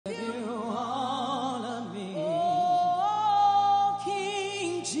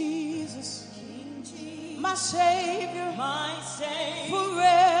my Savior,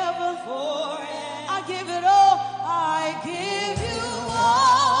 forever. I give it all. I give you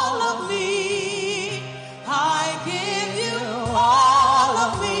all of me. I give you all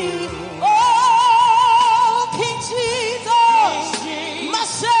of me. Oh, King Jesus, my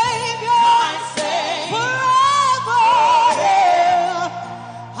Savior, forever.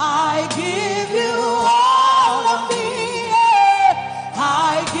 I give you all of me.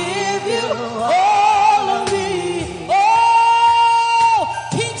 I give you all of me. Oh,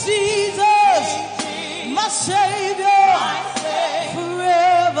 King Jesus, my Savior,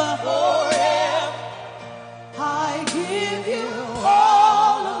 forever. I give you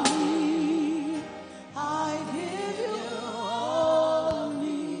all of me. I give you all of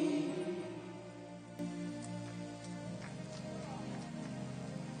me.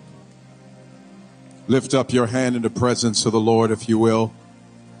 Lift up your hand in the presence of the Lord, if you will.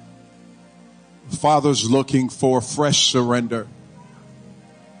 Father's looking for fresh surrender.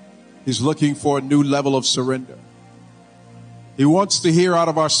 He's looking for a new level of surrender. He wants to hear out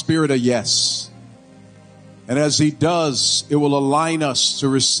of our spirit a yes. And as he does, it will align us to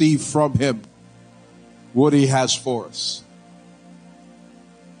receive from him what he has for us.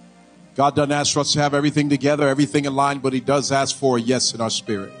 God doesn't ask for us to have everything together, everything in line, but he does ask for a yes in our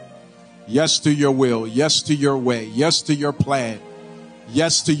spirit. Yes to your will. Yes to your way. Yes to your plan.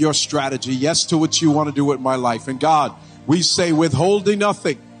 Yes to your strategy. Yes to what you want to do with my life. And God, we say withholding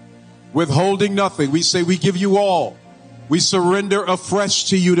nothing. Withholding nothing. We say we give you all. We surrender afresh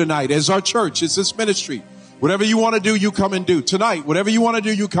to you tonight. As our church, as this ministry, whatever you want to do, you come and do. Tonight, whatever you want to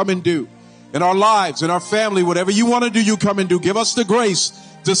do, you come and do. In our lives, in our family, whatever you want to do, you come and do. Give us the grace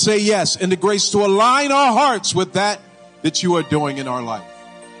to say yes and the grace to align our hearts with that you are doing in our life.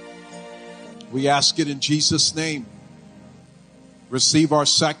 We ask it in Jesus' name. Receive our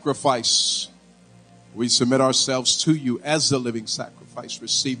sacrifice. We submit ourselves to you as a living sacrifice.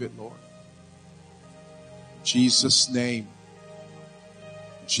 Receive it, Lord. Jesus' name.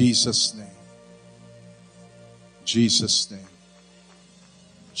 Jesus' name. Jesus' name.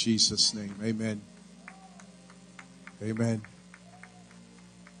 Jesus' name. Amen. Amen.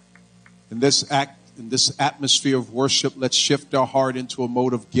 In this atmosphere of worship, let's shift our heart into a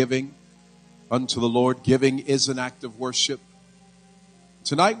mode of giving unto the Lord. Giving is an act of worship.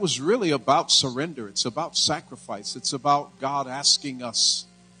 Tonight was really about surrender. It's about sacrifice. It's about God asking us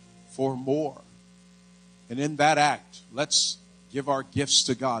for more. And in that act, let's give our gifts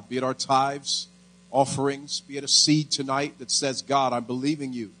to God, be it our tithes, offerings, be it a seed tonight that says, God, I'm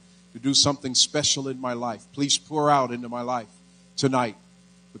believing you to do something special in my life. Please pour out into my life tonight.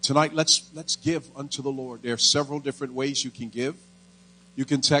 But tonight, let's give unto the Lord. There are several different ways you can give. You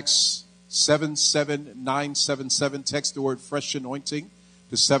can text 77977. Text the word fresh anointing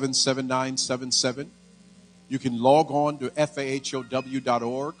to 77977. You can log on to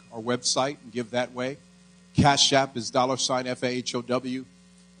fahow.org, our website, and give that way. Cash App is $FAHOW.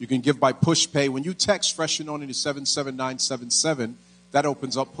 You can give by push pay. When you text fresh anointing to 77977, that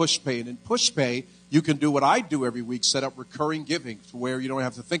opens up push pay. And in push pay, you can do what I do every week, set up recurring giving to where you don't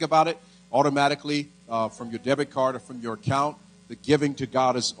have to think about it automatically from your debit card or from your account. The giving to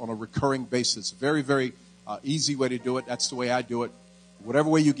God is on a recurring basis. Very, very easy way to do it. That's the way I do it. Whatever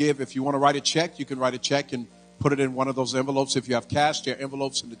way you give, if you want to write a check, you can write a check and put it in one of those envelopes. If you have cash, there are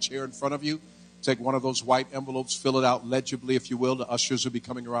envelopes in the chair in front of you. Take one of those white envelopes, fill it out legibly, if you will. The ushers will be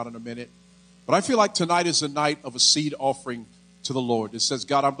coming around in a minute. But I feel like tonight is a night of a seed offering to the Lord. It says,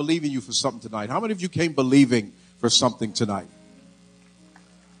 God, I'm believing you for something tonight. How many of you came believing for something tonight?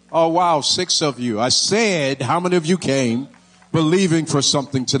 Oh, wow, 6 of you. I said, how many of you came believing for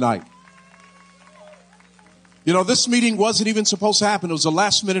something tonight? You know, this meeting wasn't even supposed to happen. It was a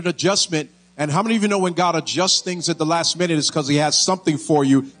last-minute adjustment. And how many of you know when God adjusts things at the last minute, it's because he has something for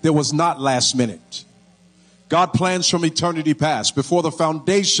you that was not last minute? God plans from eternity past. Before the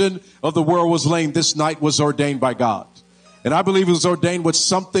foundation of the world was laid, this night was ordained by God. And I believe it was ordained with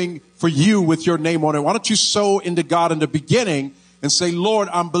something for you with your name on it. Why don't you sow into God in the beginning and say, Lord,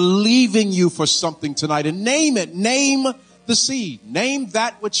 I'm believing you for something tonight. And name it. Name the seed. Name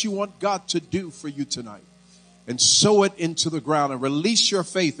that which you want God to do for you tonight. And sow it into the ground and release your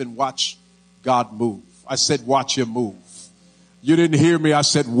faith and watch God move. I said, watch him move. You didn't hear me. I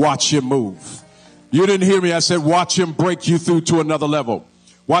said, watch him move. You didn't hear me. I said, watch him break you through to another level.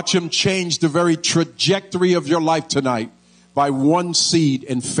 Watch him change the very trajectory of your life tonight by one seed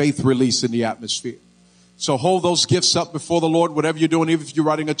and faith release in the atmosphere. So hold those gifts up before the Lord, whatever you're doing. Even if you're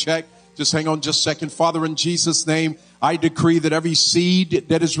writing a check, just hang on just a second. Father, in Jesus' name, I decree that every seed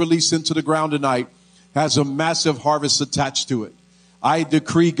that is released into the ground tonight has a massive harvest attached to it. I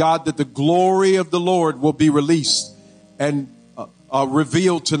decree, God, that the glory of the Lord will be released and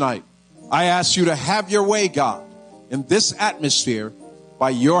revealed tonight. I ask you to have your way, God, in this atmosphere by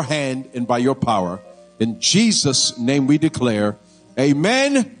your hand and by your power. In Jesus' name we declare,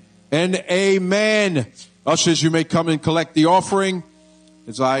 amen and amen. Ushers, you may come and collect the offering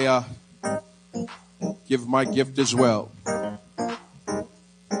as I give my gift as well.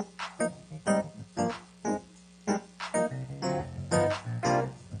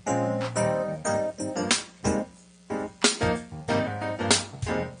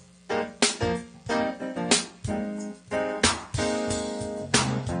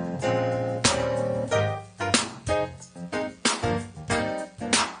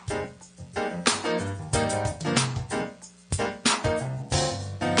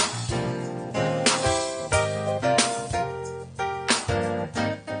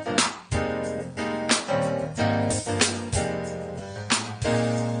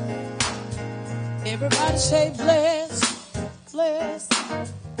 Everybody say bless, bless,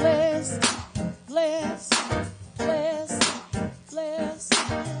 bless, bless, bless, bless,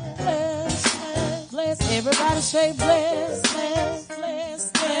 bless, bless. Everybody say bless, bless,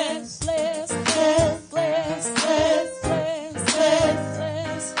 bless, bless, bless, bless, bless, bless, bless,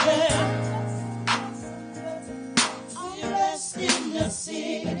 bless, bless. We're blessed in the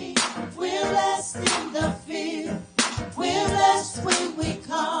city, we're blessed in the field, we're blessed when we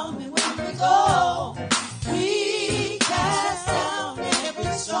come and when we go. We cast down every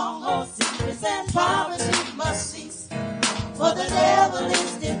stronghold, sickness and poverty must cease. For the devil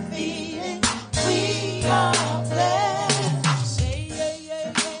is defeated. We are blessed. Say yeah,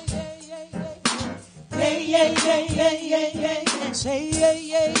 yeah, yeah, yeah, yeah, yeah, yeah, yeah, yeah, yeah, yeah. Say yeah,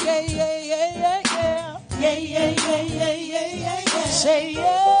 yeah, yeah, yeah, yeah, yeah, yeah, yeah, yeah, yeah, yeah, yeah, yeah. Say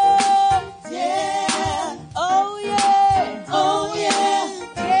yeah, yeah, oh yeah, oh yeah,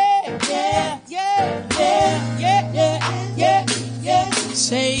 yeah, yeah, yeah, yeah, yeah, yeah, yeah.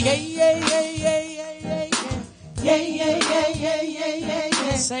 Say yeah, yeah, yeah, yeah, yeah, yeah, yeah, yeah, yeah, yeah, yeah, yeah,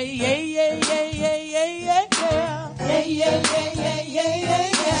 yeah. Say yeah, yeah, yeah, yeah, yeah, yeah, yeah, yeah, yeah, yeah, yeah, yeah, yeah,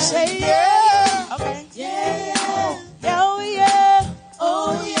 yeah. Say yeah, okay, yeah, oh yeah,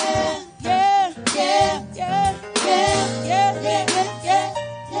 oh yeah, yeah, yeah, yeah, yeah, yeah, yeah, yeah,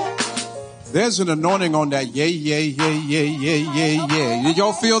 yeah. There's an anointing on that. Yeah, yeah, yeah, yeah, yeah, yeah, yeah. Did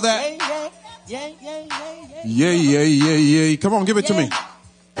y'all feel that? Yeah, yeah, Yeah, yeah, yeah, yeah. Come on, give it to me.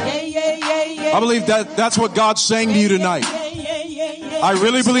 I believe that's what God's saying to you tonight. I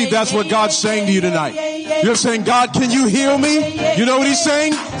really believe that's what God's saying to you tonight. You're saying, God, can you heal me? You know what he's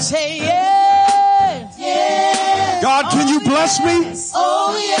saying? Say yeah, yeah. God, can you bless me?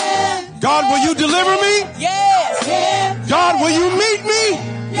 Oh yeah. God, will you deliver me? Yes. Yeah. God, will you meet me?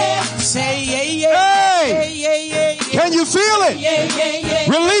 Yeah. Say yeah, yeah. Hey, yeah, yeah, yeah. can you feel it? Yeah, yeah, yeah.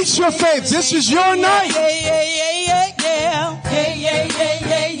 Release your faith. This is your night. Yeah, yeah, yeah, yeah, yeah. Yeah, yeah, yeah,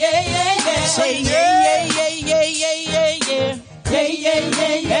 yeah, yeah, yeah, yeah. Say yeah, yeah, yeah, yeah, yeah, yeah. Yeah, yeah,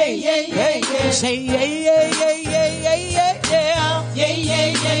 yeah, yeah, yeah, yeah, yeah. Say yeah, yeah, yeah, yeah, yeah, yeah, yeah. Yeah, yeah,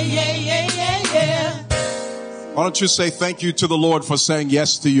 yeah, yeah, yeah, yeah, yeah. Why don't you say thank you to the Lord for saying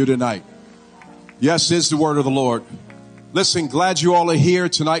yes to you tonight? Yes is the word of the Lord. Listen, glad you all are here.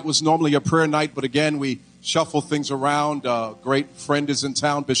 Tonight was normally a prayer night, but again, we shuffle things around. Great friend is in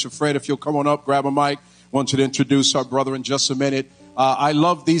town. Bishop Fred, if you'll come on up, grab a mic. Want you to introduce our brother in just a minute. I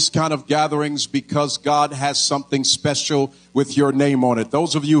love these kind of gatherings because God has something special with your name on it.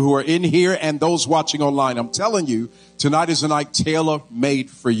 Those of you who are in here and those watching online, I'm telling you, tonight is a night tailor-made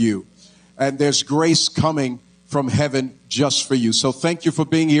for you. And there's grace coming from heaven just for you. So thank you for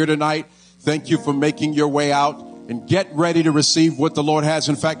being here tonight. Thank you for making your way out. And get ready to receive what the Lord has.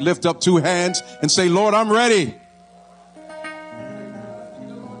 In fact, lift up two hands and say, Lord, I'm ready.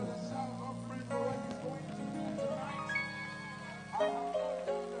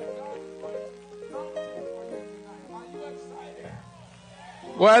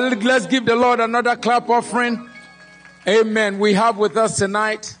 Well, let's give the Lord another clap offering. Amen. We have with us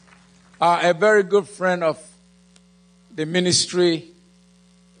tonight a very good friend of the ministry,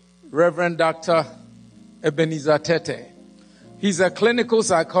 Reverend Dr. Ebenezer Tetteh. He's a clinical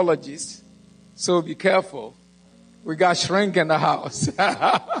psychologist, so be careful. We got shrink in the house.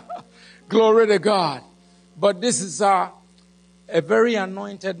 Glory to God. But this is a very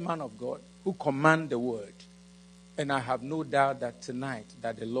anointed man of God who commands the word. And I have no doubt that tonight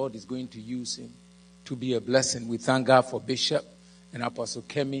that the Lord is going to use him to be a blessing. We thank God for Bishop and Apostle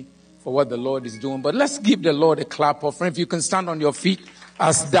Kemi for what the Lord is doing. But let's give the Lord a clap offering. If you can stand on your feet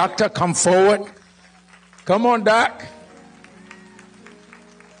as Doctor come forward. Come on, Doc.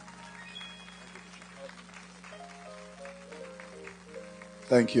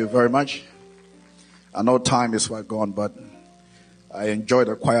 Thank you very much. I know time is well gone, but I enjoyed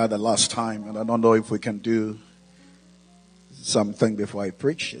the choir the last time, and I don't know if we can do something before I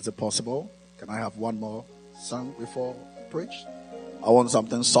preach. Is it possible? Can I have one more song before I preach? I want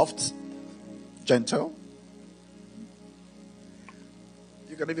something soft, gentle.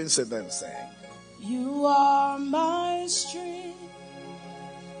 You can even sit there and sing. You are my strength,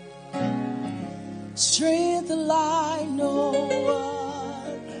 strength like no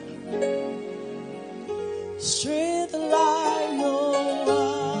other, strength like no other,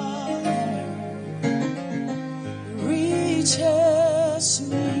 reaches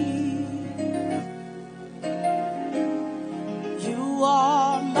me. You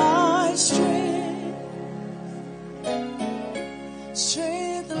are my strength,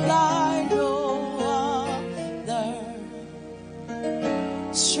 strength like no other,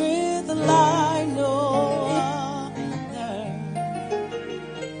 strength like no other,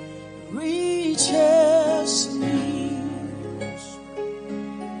 reaches me.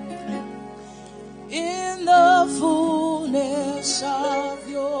 In the fullness of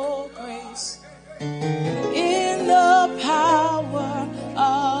your grace, in the power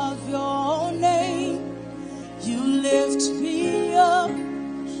of your name, you lift me up.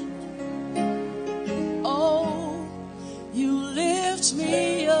 Oh, you lift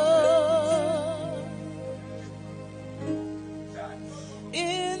me up.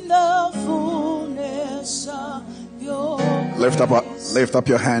 In the fullness of your grace, Lift up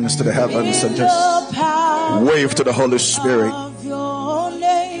your hands to the heavens and just wave to the Holy Spirit. of your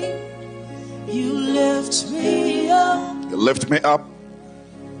name, you lift me up. You lift me up.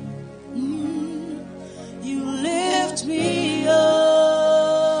 You lift me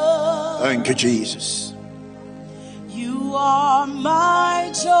up. Thank you, Jesus. You are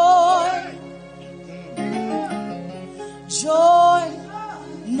my joy, joy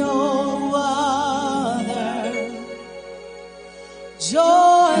no other,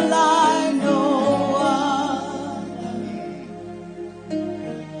 joy like no other,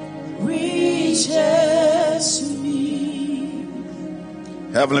 reaches me.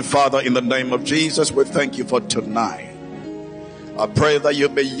 Heavenly Father, in the name of Jesus, we thank you for tonight. I pray that you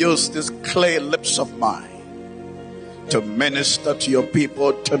may use these clay lips of mine to minister to your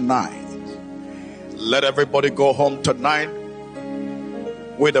people tonight. Let everybody go home tonight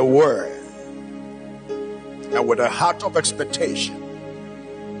with a word and with a heart of expectation.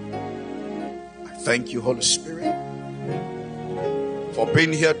 I thank you, Holy Spirit, for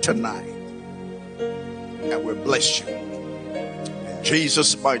being here tonight, and we bless you in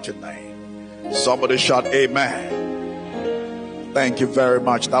Jesus' mighty name. Somebody shout amen. Thank you very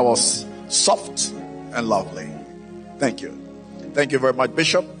much. That was soft and lovely. Thank you. Thank you very much,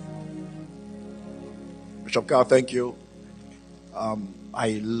 Bishop. Bishop Carl, thank you.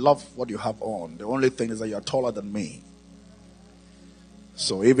 I love what you have on. The only thing is that you are taller than me.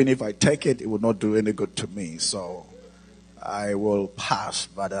 So even if I take it, it will not do any good to me. So I will pass,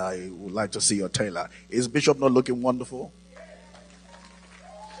 but I would like to see your tailor. Is Bishop not looking wonderful?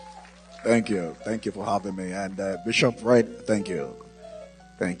 Thank you. Thank you for having me. And Bishop Wright, thank you.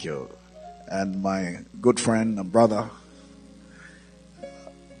 Thank you. And my good friend and brother,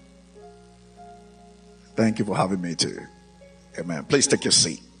 thank you for having me too. Amen. Please take your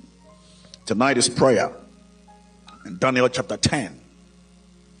seat. Tonight is prayer. In Daniel chapter 10,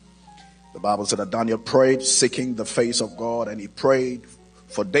 the Bible said that Daniel prayed seeking the face of God, and he prayed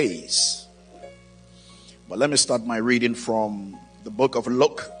for days. But let me start my reading from the book of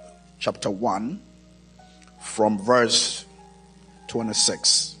Luke chapter 1 from verse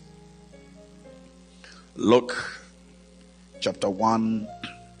 26. Luke chapter 1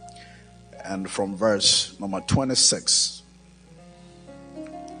 and from verse number 26.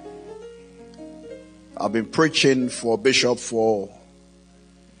 I've been preaching for Bishop for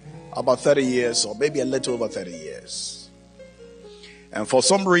about 30 years, or maybe a little over 30 years. And for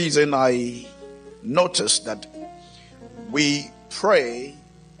some reason, I noticed that we pray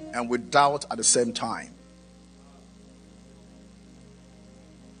and we doubt at the same time.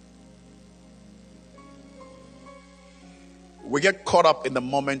 We get caught up in the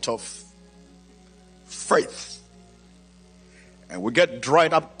moment of faith, and we get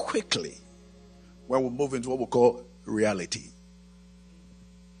dried up quickly when we move into what we call reality.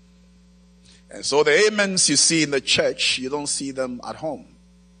 And so the amens you see in the church, you don't see them at home.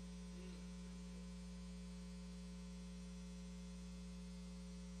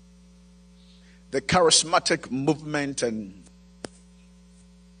 The charismatic movement and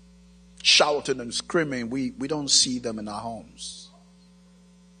shouting and screaming, we don't see them in our homes.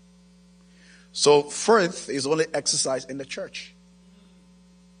 So faith is only exercised in the church.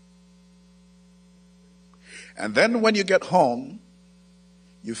 And then when you get home,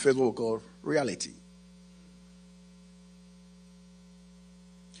 you face what we call reality.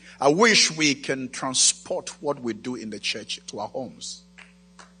 I wish we can transport what we do in the church to our homes.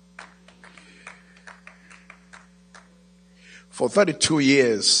 For 32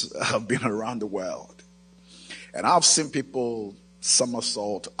 years, I've been around the world. And I've seen people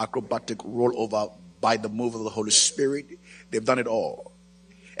somersault, acrobatic, roll over by the move of the Holy Spirit. They've done it all.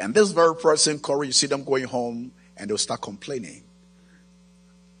 And this very person, Corey, you see them going home and they'll start complaining.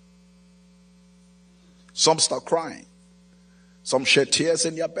 Some start crying. Some shed tears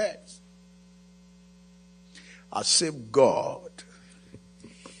in their beds. As if God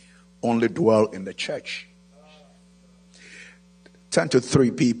only dwell in the church. Turn to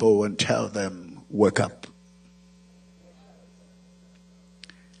 3 people and tell them, wake up.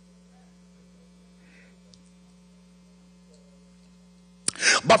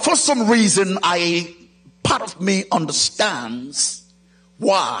 But for some reason, part of me understands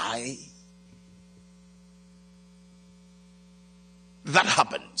why that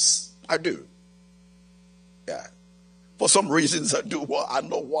happens. I do. Yeah. For some reasons I do. Well, I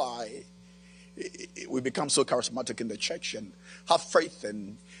know why we become so charismatic in the church and have faith.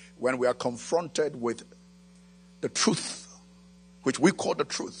 And when we are confronted with the truth, which we call the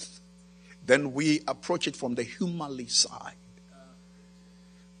truth, then we approach it from the humanly side.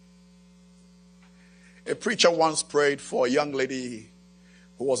 A preacher once prayed for a young lady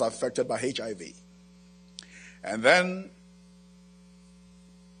who was affected by HIV. And then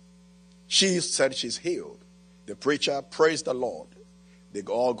she said she's healed. The preacher praised the Lord. They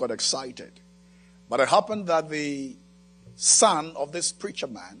all got excited. But it happened that the son of this preacher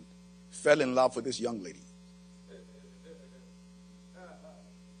man fell in love with this young lady.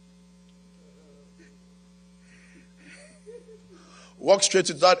 Walked straight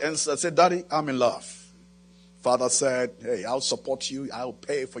to dad and said, Daddy, I'm in love. Father said, hey, I'll support you. I'll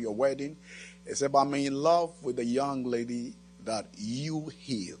pay for your wedding. He said, but I'm in love with the young lady that you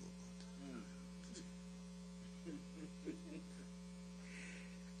healed.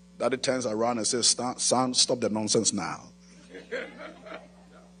 Daddy turns around and says, son, stop the nonsense now. There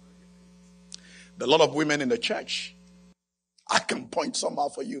are a lot of women in the church. I can point some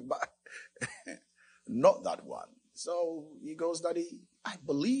out for you, but not that one. So he goes, Daddy, I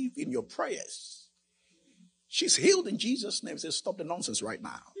believe in your prayers. She's healed in Jesus' name. He says, stop the nonsense right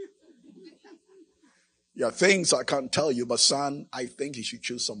now. There are things I can't tell you, but son, I think you should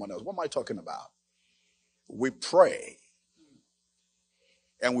choose someone else. What am I talking about? We pray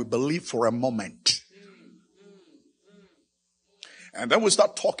and we believe for a moment. And then we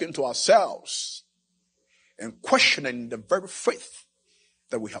start talking to ourselves and questioning the very faith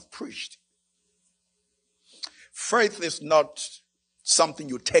that we have preached. Faith is not something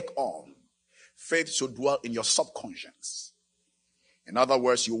you take on. Faith should dwell in your subconscious. In other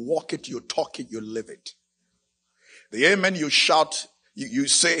words, you walk it, you talk it, you live it. The amen you shout, you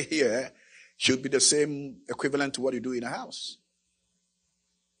say here should be the same equivalent to what you do in a house.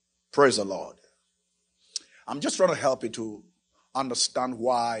 Praise the Lord. I'm just trying to help you to understand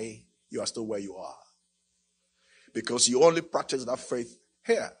why you are still where you are. Because you only practice that faith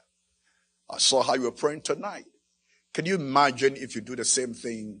here. I saw how you were praying tonight. Can you imagine if you do the same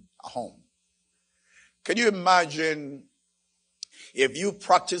thing at home? Can you imagine if you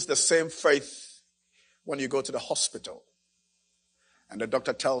practice the same faith when you go to the hospital and the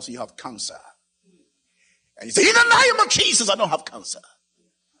doctor tells you have cancer? And you say, in the name of Jesus, I don't have cancer.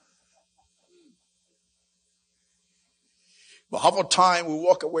 But half the time we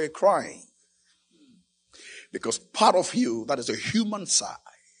walk away crying. Because part of you, that is a human side,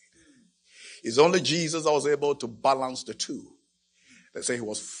 is only Jesus that was able to balance the two. They say he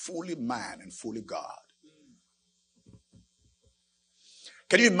was fully man and fully God.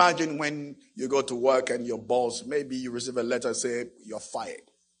 Can you imagine when you go to work and your boss, maybe you receive a letter say you're fired.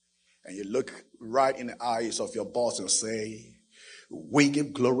 And you look right in the eyes of your boss and say, we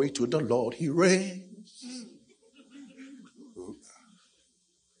give glory to the Lord, he reigns.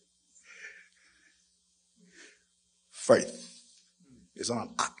 Faith is not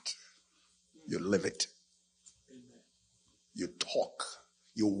an act. You live it. You talk.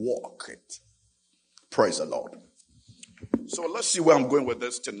 You walk it. Praise the Lord. So let's see where I'm going with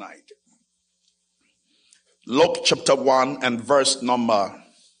this tonight. Luke chapter 1 and verse number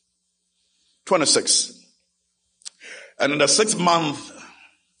 26. And in the 6th month,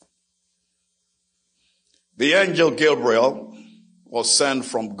 the angel Gabriel was sent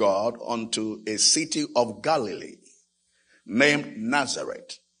from God unto a city of Galilee named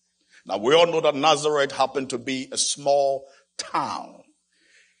Nazareth. Now we all know that Nazareth happened to be a small town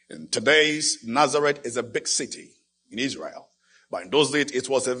In today's Nazareth is a big city in Israel. But in those days, it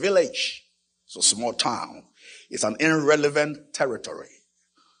was a village. It's a small town. It's an irrelevant territory.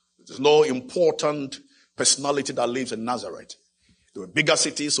 There's no important personality that lives in Nazareth. There were bigger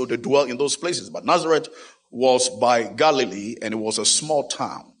cities, so they dwell in those places. But Nazareth was by Galilee, and it was a small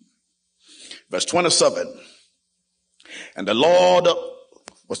town. Verse 27. And the Lord,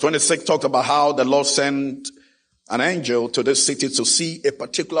 verse 26 talked about how the Lord sent an angel to this city to see a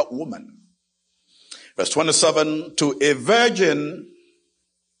particular woman. Verse 27, to a virgin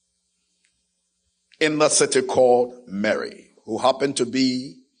in the city called Mary, who happened to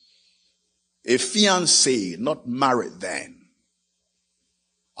be a fiancée, not married then,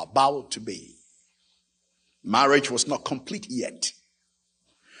 about to be. Marriage was not complete yet.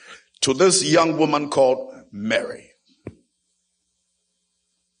 To this young woman called Mary.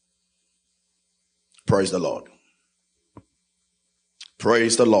 Praise the Lord.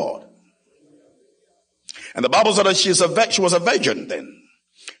 Praise the Lord. And the Bible said that she was a virgin then.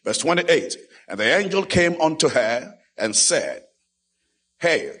 Verse 28. And the angel came unto her and said,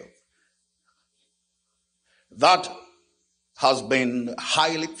 "Hail, that has been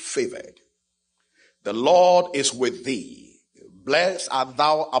highly favored. The Lord is with thee. Blessed art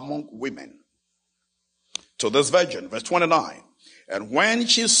thou among women." To this virgin, verse 29. And when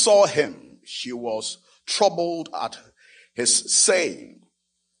she saw him, she was troubled at his saying,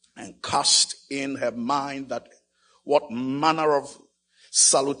 and cast in her mind that what manner of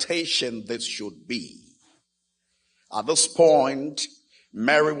salutation this should be. At this point,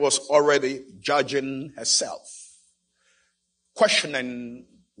 Mary was already judging herself, questioning,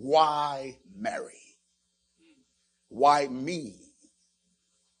 why Mary? Why me?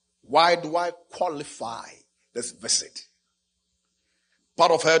 Why do I qualify this visit?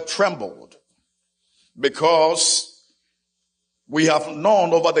 Part of her trembled because we have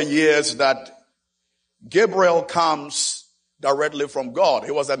known over the years that Gabriel comes directly from God.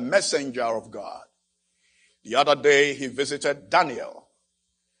 He was a messenger of God. The other day he visited Daniel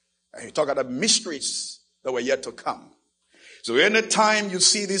and he talked about the mysteries that were yet to come. So anytime you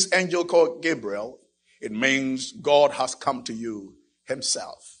see this angel called Gabriel, it means God has come to you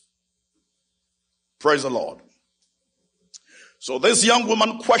himself. Praise the Lord. So this young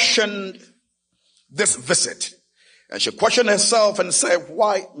woman questioned this visit. And she questioned herself and said,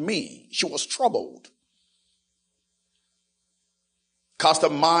 why me? She was troubled. Cast her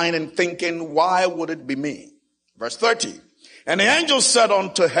mind in thinking, why would it be me? Verse 30. And the angel said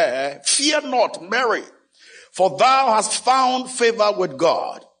unto her, fear not, Mary, for thou hast found favor with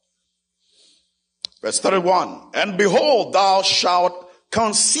God. Verse 31. And behold, thou shalt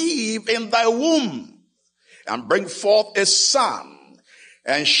conceive in thy womb and bring forth a son,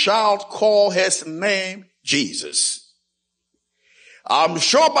 and shalt call his name Jesus. I'm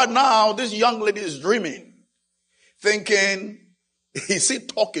sure by now this young lady is dreaming, thinking, is he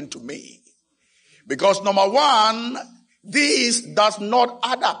talking to me? Because number one, this does not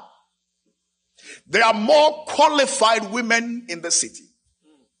add up. There are more qualified women in the city.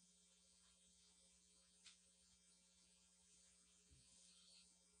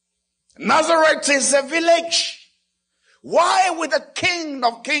 Nazareth is a village. Why would the King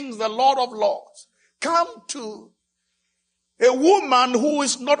of Kings, the Lord of Lords, come to a woman who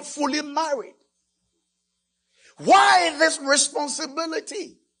is not fully married? Why this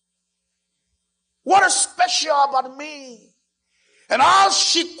responsibility? What is special about me? And as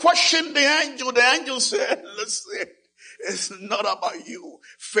she questioned the angel said, listen, it's not about you.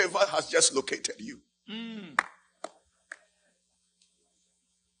 Favor has just located you.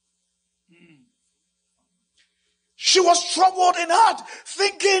 She was troubled in heart,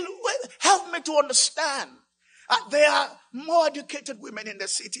 thinking, help me to understand. There are more educated women in the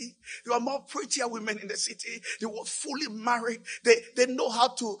city. There are more prettier women in the city. They were fully married. They know how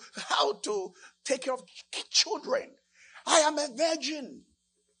to take care of children. I am a virgin.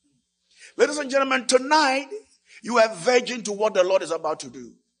 Ladies and gentlemen, tonight, you are a virgin to what the Lord is about to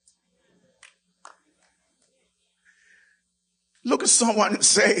do. Look at someone and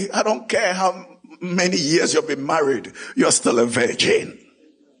say, I don't care how many years you've been married, you're still a virgin.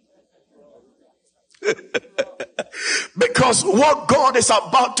 Because what God is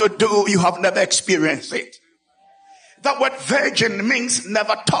about to do, you have never experienced it. That word virgin means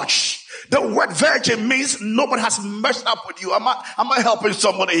never touched. The word virgin means nobody has messed up with you. Am I helping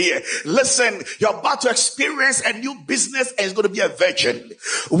somebody here? Listen, you're about to experience a new business and it's going to be a virgin.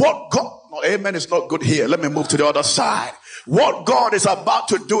 What God, no, amen is not good here. Let me move to the other side. What God is about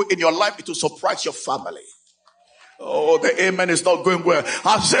to do in your life is to surprise your family. Oh, the amen is not going well.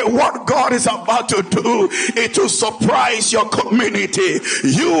 I say what God is about to do, it will surprise your community.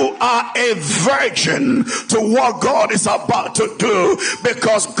 You are a virgin to what God is about to do,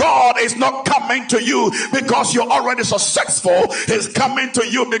 because God is not coming to you because you're already successful. He's coming to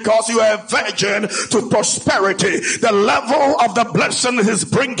you because you are a virgin to prosperity. The level of the blessing He's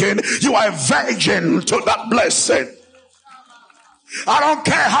bringing, you are a virgin to that blessing. I don't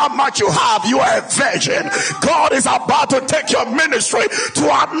care how much you have, you are a virgin. God is about to take your ministry to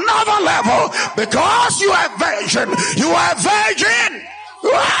another level because you are a virgin. You are a virgin.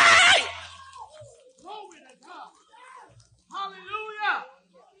 Right? Glory to God. Hallelujah.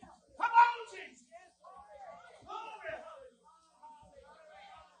 Come on, Jesus.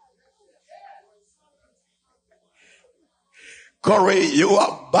 Corey, you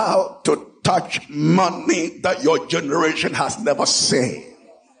are about to touch money that your generation has never seen.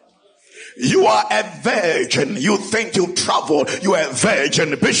 You are a virgin. You think you've traveled. You are a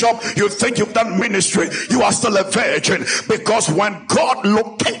virgin. Bishop, you think you've done ministry. You are still a virgin. Because when God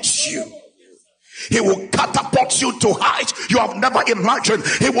locates you, He will catapult you to heights you have never imagined.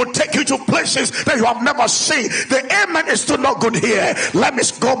 He will take you to places that you have never seen. The amen is still not good here. Let me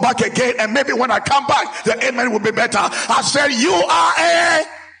go back again, and maybe when I come back, the amen will be better. I said, you are a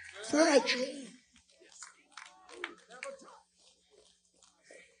virgin.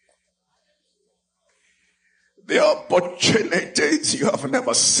 The opportunities you have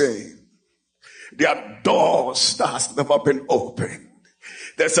never seen. There are doors that has never been opened.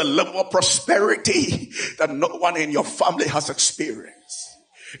 There's a level of prosperity that no one in your family has experienced.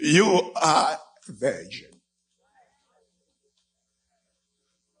 You are a virgin.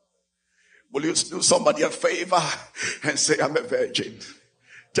 Will you do somebody a favor and say, I'm a virgin?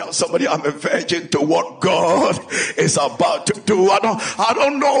 Tell somebody, I'm a virgin to what God is about to do. I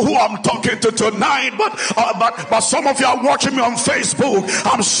don't know who I'm talking to tonight, but some of you are watching me on Facebook.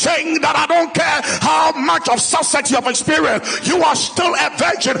 I'm saying that I don't care how much of success you have experienced. You are still a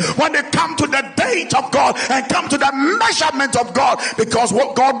virgin when they come to the date of God and come to the measurement of God, because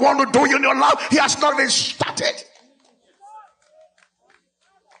what God wants to do in your life, He has not even started.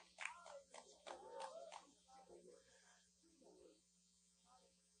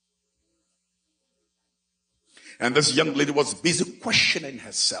 And this young lady was busy questioning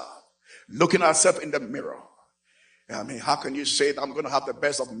herself, looking at herself in the mirror. I mean, how can you say that I'm going to have the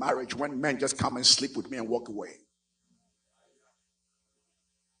best of marriage when men just come and sleep with me and walk away?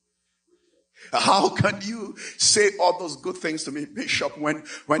 How can you say all those good things to me, Bishop, when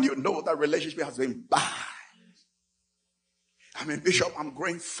you know that relationship has been bad? I mean, Bishop, I'm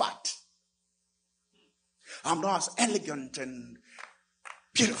growing fat. I'm not as elegant and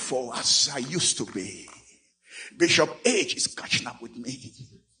beautiful as I used to be. Bishop, age is catching up with me.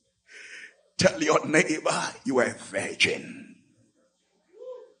 Tell your neighbor, you are a virgin.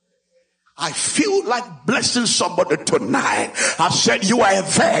 I feel like blessing somebody tonight. I said, you are a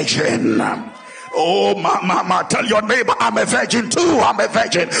virgin. Oh, mama, tell your neighbor, I'm a virgin too. I'm a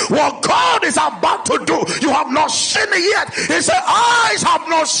virgin. What God is about to do, you have not seen it yet. He said, eyes have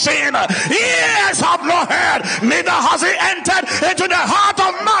not seen, ears have not heard, neither has it entered into the heart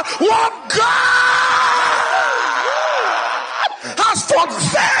of man. What God has for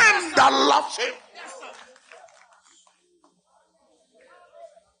them that love Him.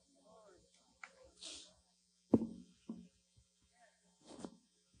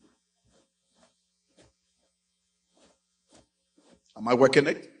 Am I working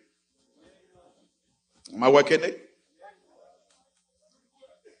it? Am I working it?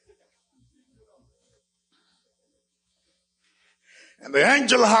 And the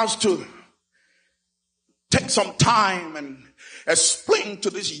angel has to take some time and explain to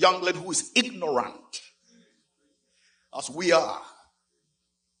this young lady who is ignorant, as we are.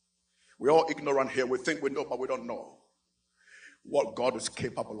 We're all ignorant here. We think we know, but we don't know what God is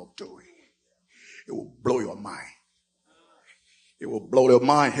capable of doing. It will blow your mind. It will blow your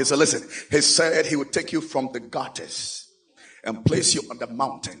mind. He said, listen, He said He will take you from the gutters and place you on the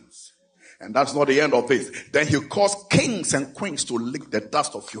mountains. And that's not the end of it. Then He caused kings and queens to lick the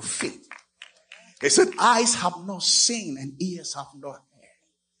dust of your feet. He said, eyes have not seen and ears have not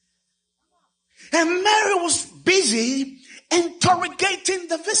heard. And Mary was busy interrogating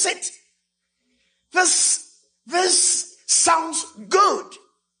the visit. This sounds good.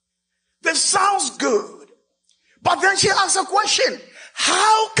 This sounds good. But then she asked a question.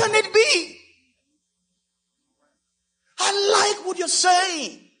 How can it be? I like what you're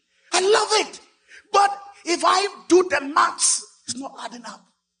saying. I love it. But if I do the maths, it's not adding up.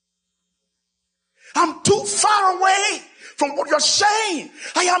 I'm too far away from what you're saying.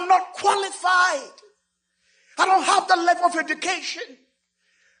 I am not qualified. I don't have the level of education.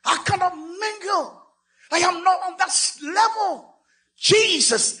 I cannot mingle. I am not on that level.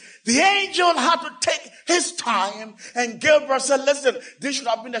 Jesus, the angel, had to take his time, and Gabriel said, listen, this should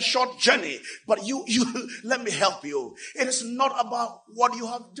have been a short journey, but you let me help you. It is not about what you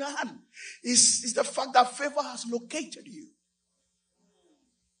have done. It's the fact that favor has located you.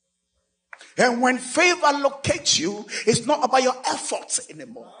 And when favor locates you, it's not about your efforts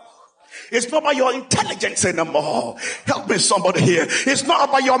anymore. It's not about your intelligence anymore. Help me, somebody here. It's not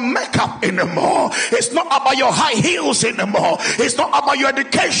about your makeup anymore. It's not about your high heels anymore. It's not about your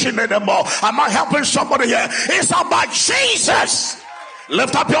education anymore. Am I helping somebody here? It's about Jesus.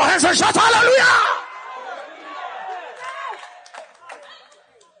 Lift up your hands and shout hallelujah.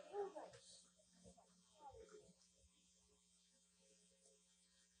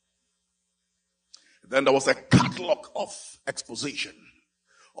 Then there was a catalog of exposition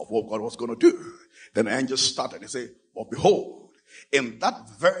of what God was going to do. Then the angel started and said, but behold, in that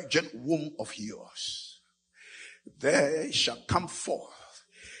virgin womb of yours, there shall come forth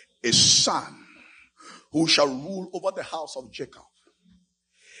a son who shall rule over the house of Jacob.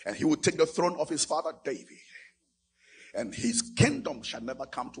 And he will take the throne of his father David. And his kingdom shall never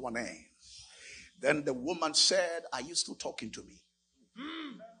come to an end. Then the woman said, are you still talking to me?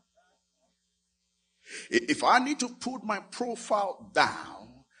 If I need to put my profile down,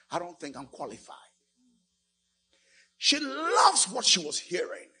 I don't think I'm qualified. She loves what she was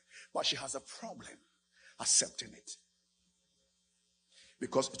hearing, but she has a problem accepting it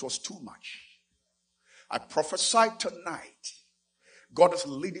because it was too much. I prophesied tonight, God is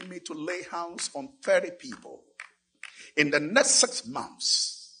leading me to lay hands on 30 people. In the next 6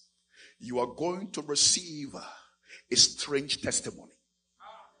 months, you are going to receive a strange testimony.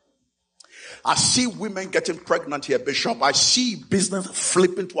 I see women getting pregnant here, Bishop. I see business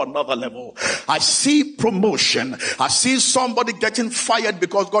flipping to another level. I see promotion. I see somebody getting fired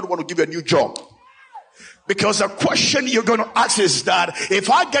because God wants to give you a new job. Because the question you're going to ask is that if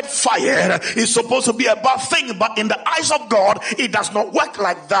I get fired, it's supposed to be a bad thing, but in the eyes of God, it does not work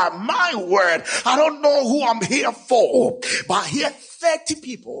like that. My word, I don't know who I'm here for, but here 30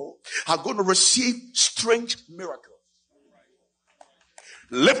 people are going to receive strange miracles.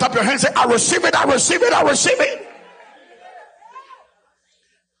 Lift up your hands and say, I receive it, I receive it, I receive it.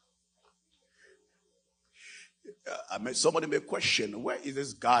 Somebody may question, where is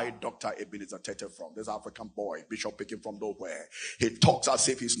this guy, Dr. Ebenezer Tetteh from? This African boy, Bishop picking from nowhere. He talks as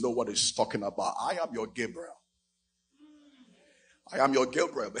if he knows what he's talking about. I am your Gabriel. I am your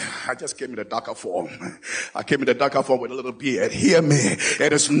Gabriel. I just came in the darker form. I came in the darker form with a little beard. Hear me.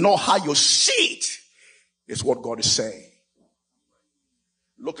 It is not how you see it. It's what God is saying.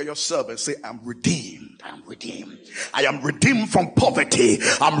 Look at yourself and say, I'm redeemed. I'm redeemed. I am redeemed from poverty.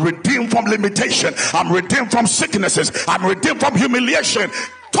 I'm redeemed from limitation. I'm redeemed from sicknesses. I'm redeemed from humiliation.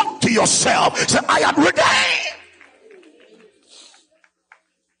 Talk to yourself. Say, I am redeemed.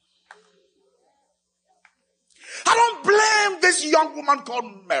 I don't blame this young woman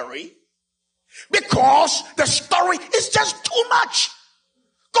called Mary because the story is just too much.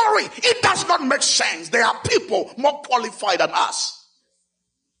 Glory, it does not make sense. There are people more qualified than us.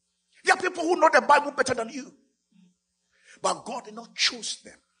 There are people who know the Bible better than you. But God did not choose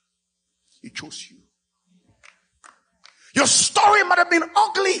them. He chose you. Your story might have been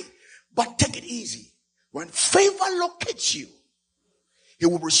ugly, but take it easy. When favor locates you, He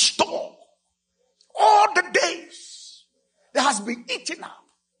will restore all the days that has been eaten up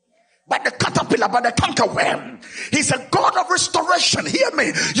by the caterpillar, by the cankerworm. He's a God of restoration. Hear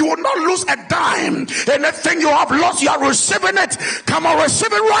me. You will not lose a dime. Anything you have lost, you are receiving it. Come on,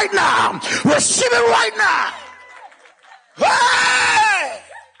 receive it right now. Receive it right now. Hey!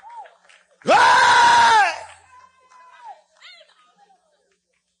 Hey!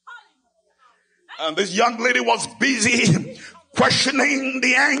 And this young lady was busy questioning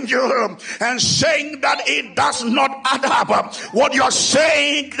the angel and saying that it does not add up. What you're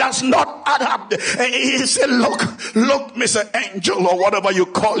saying does not add up. He said, look, Mr. Angel, or whatever you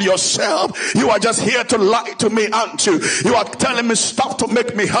call yourself, you are just here to lie to me, aren't you? You are telling me stuff to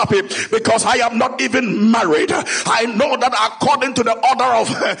make me happy because I am not even married. I know that according to the order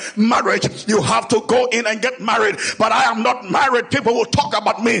of marriage, you have to go in and get married, but I am not married. People will talk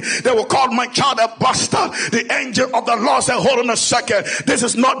about me. They will call my child a bastard. The angel of the Lord said, hold on a second. This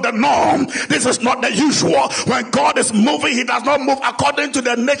is not the norm. This is not the usual. When God is moving, He does not move according to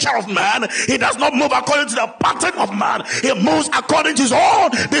the nature of man. He does not move according to the pattern of man. He moves according to His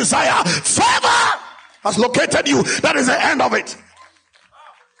own desire. Favor has located you. That is the end of it.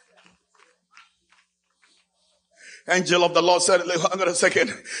 Angel of the Lord said, hang on a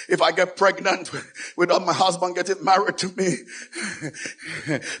second. If I get pregnant without my husband getting married to me,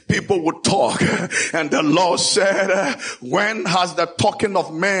 people would talk. And the Lord said, when has the talking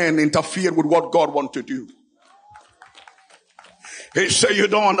of men interfered with what God wants to do? He said, you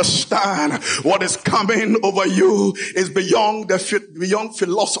don't understand. What is coming over you is beyond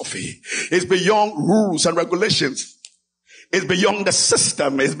philosophy. It's beyond rules and regulations. It's beyond the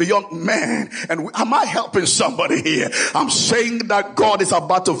system. It's beyond man. And am I helping somebody here? I'm saying that God is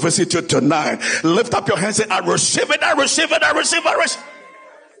about to visit you tonight. Lift up your hands and say, I receive it, I receive it, I receive it, I receive it.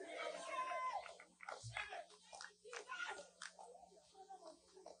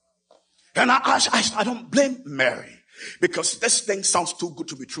 And I don't blame Mary, because this thing sounds too good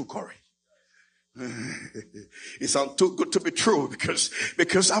to be true, Corey. It sounds too good to be true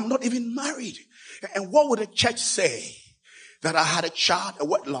because I'm not even married. And what would the church say? That I had a child, a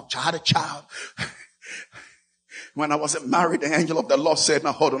wedlock child, I had a child. When I wasn't married, the angel of the Lord said,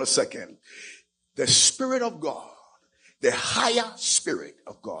 now hold on a second. The Spirit of God, the higher Spirit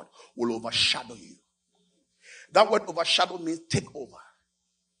of God will overshadow you. That word overshadow means take over,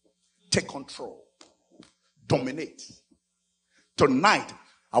 take control, dominate. Tonight,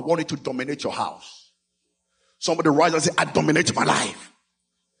 I want you to dominate your house. Somebody rise and say, I dominate my life.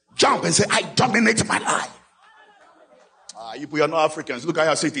 Jump and say, I dominate my life. We are not Africans. Look at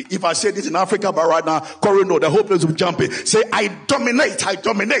your city. If I say this in Africa, but right now, Corey, no, the whole place will jump in. Say, I dominate, I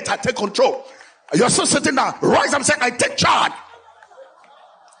take control. You're still sitting down. Rise and say, I take charge.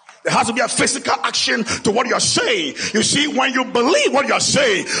 There has to be a physical action to what you're saying. You see, when you believe what you're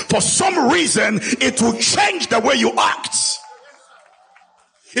saying, for some reason, it will change the way you act.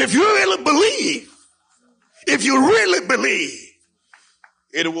 If you really believe,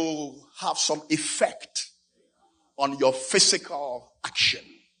 it will have some effect on your physical action.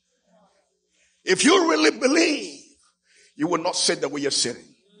 If you really believe, you will not sit the way you're sitting.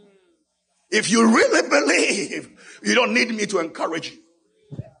 If you really believe, you don't need me to encourage you.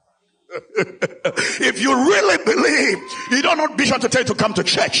 If you really believe, you don't need Bishop to tell you to come to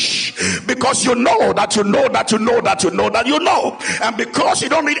church, because you know that you know that you know that you know that you know. And because you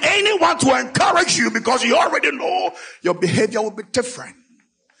don't need anyone to encourage you, because you already know, your behavior will be different.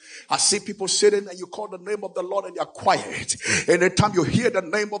 I see people sitting and you call the name of the Lord and you're quiet. Anytime you hear the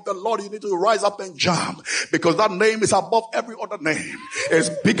name of the Lord, you need to rise up and jump, because that name is above every other name. It's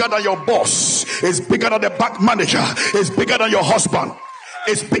bigger than your boss. It's bigger than the bank manager. It's bigger than your husband.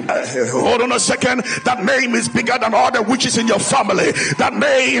 Hold on a second. That name is bigger than all the witches in your family. That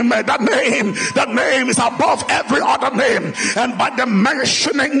name is above every other name. And by the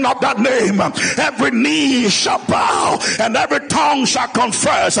mentioning of that name, every knee shall bow and every tongue shall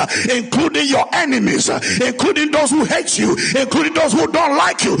confess, including your enemies, including those who hate you, including those who don't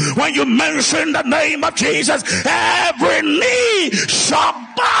like you. When you mention the name of Jesus, every knee shall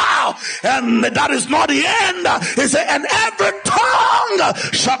bow. And that is not the end. He said, and every tongue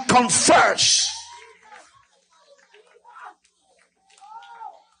shall confess.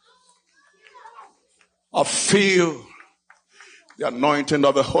 I feel the anointing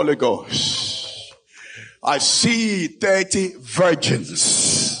of the Holy Ghost. I see 30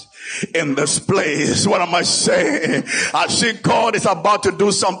 virgins in this place. What am I saying? I see God is about to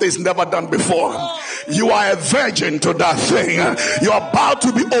do something He's never done before. You are a virgin to that thing. You're about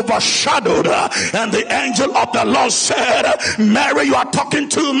to be overshadowed. And the angel of the Lord said, Mary, you are talking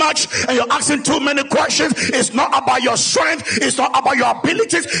too much and you're asking too many questions. It's not about your strength. It's not about your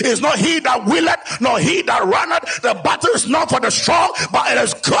abilities. It's not he that willeth, nor he that runneth. The battle is not for the strong, but it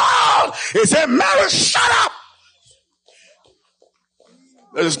is God. He said, Mary, shut up.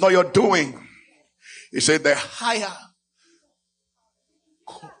 This is not your doing. He said, the higher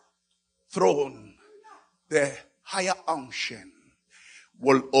throne, the higher unction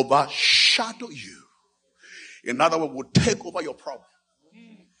will overshadow you. In other words, will take over your problem,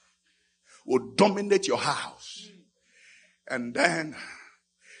 will dominate your house, and then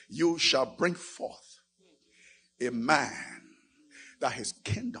you shall bring forth a man that his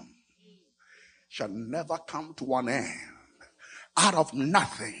kingdom shall never come to an end. Out of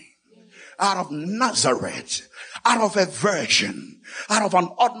nothing, out of Nazareth, out of a virgin, out of an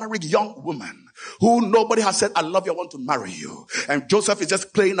ordinary young woman who nobody has said, I love you, I want to marry you. And Joseph is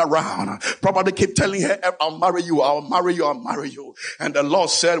just playing around. Probably keep telling her, I'll marry you, I'll marry you, I'll marry you. And the Lord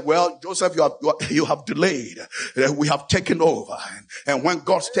said, well, Joseph, you have delayed. We have taken over. And when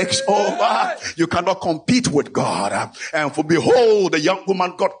God takes over, you cannot compete with God. And for behold, the young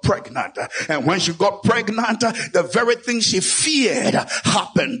woman got pregnant. And when she got pregnant, the very thing she feared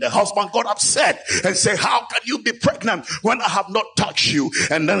happened. The husband got upset and said, how can you be pregnant when I have not touched you?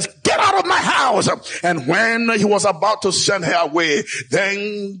 And then get out of my house. And when he was about to send her away,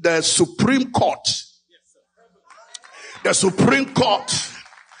 then the Supreme Court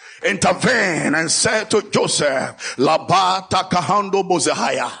intervened and said to Joseph, Labata kahando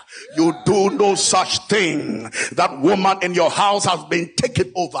bozehaya, you do no such thing. That woman in your house has been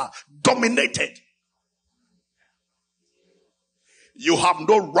taken over, dominated. You have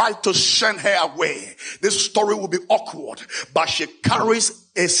no right to send her away. This story will be awkward, but she carries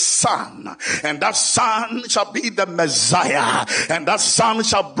a son, and that son shall be the Messiah, and that son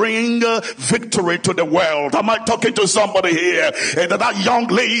shall bring victory to the world. Am I talking to somebody here? And that young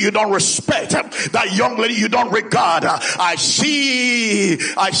lady you don't respect, that young lady you don't regard, I see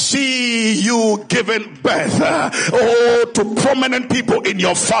you giving birth to prominent people in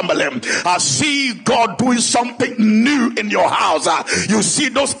your family. I see God doing something new in your house. You see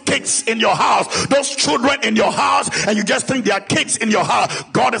those kids in your house, those children in your house, and you just think they are kids in your house.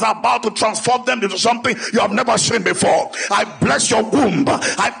 God is about to transform them into something you have never seen before. I bless your womb.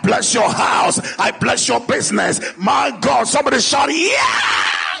 I bless your house. I bless your business. My God, somebody shout, yeah!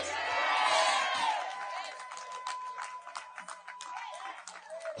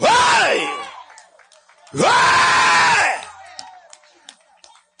 Hey! Hey!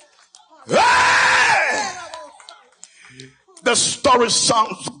 Hey! The story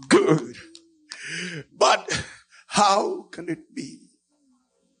sounds good, but how can it be?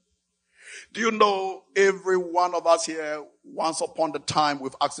 Do you know every one of us here, once upon a time,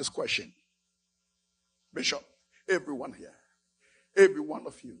 we've asked this question? Bishop, everyone here, every one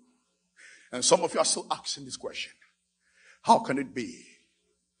of you. And some of you are still asking this question. How can it be?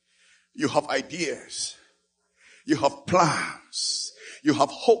 You have ideas. You have plans. You have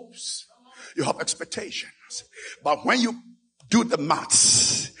hopes. You have expectations. But when you do the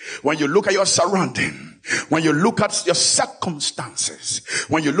maths, when you look at your surrounding, when you look at your circumstances,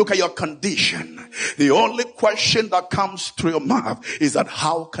 when you look at your condition, the only question that comes through your mouth is that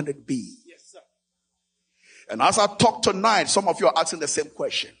how can it be? Yes, sir. And as I talk tonight, some of you are asking the same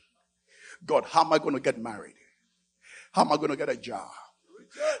question. God, how am I going to get married? How am I going to get a job?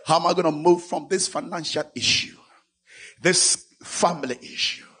 How am I going to move from this financial issue, this family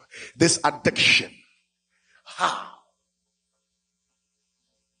issue, this addiction? How?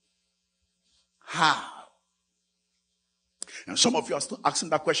 How? And some of you are still asking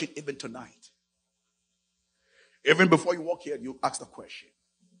that question even tonight. Even before you walk here, you ask the question.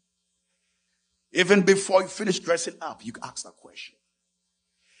 Even before you finish dressing up, you ask that question.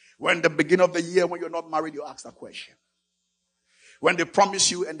 When the beginning of the year, when you're not married, you ask that question. When they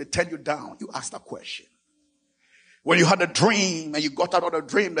promise you and they turn you down, you ask that question. When you had a dream and you got out of the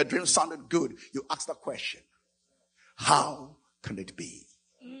dream sounded good, you ask that question. How can it be?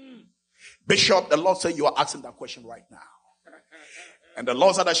 Bishop, the Lord said you are asking that question right now. And the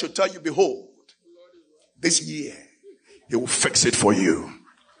Lord said I should tell you, behold, this year, He will fix it for you.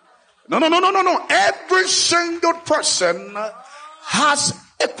 No. Every single person has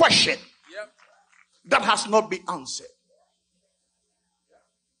a question that has not been answered.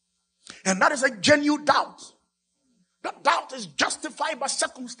 And that is a genuine doubt. That doubt is justified by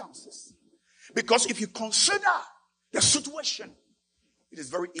circumstances. Because if you consider the situation, it is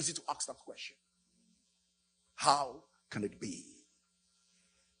very easy to ask that question. How can it be?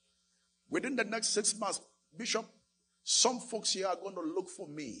 Within the next 6 months, Bishop, some folks here are going to look for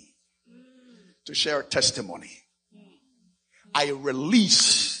me to share a testimony. I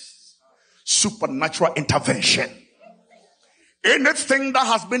release supernatural intervention. Anything that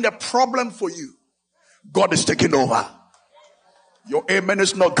has been a problem for you, God is taking over. Your amen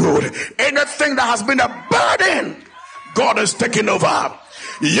is not good. Anything that has been a burden, God is taking over.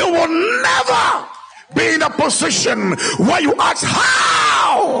 You will never be in a position where you ask,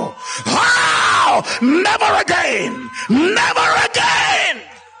 how? How? Never again. Never again.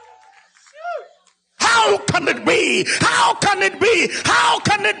 How can it be? How can it be? How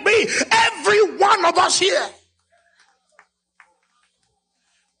can it be? Every one of us here,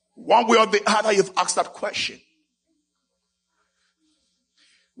 one way or the other, you've asked that question.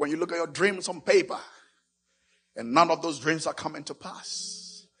 When you look at your dreams on paper, and none of those dreams are coming to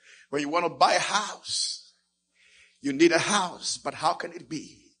pass. When you want to buy a house, you need a house, but how can it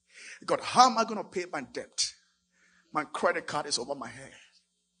be? God, how am I going to pay my debt? My credit card is over my head.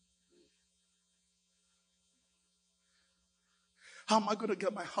 How am I going to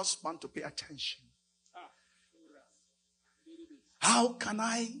get my husband to pay attention? How can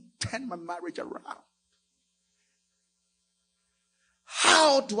I turn my marriage around?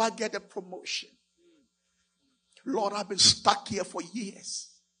 How do I get a promotion? Lord, I've been stuck here for years.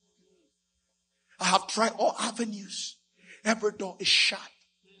 I have tried all avenues. Every door is shut.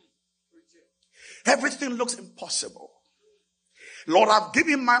 Everything looks impossible. Lord, I've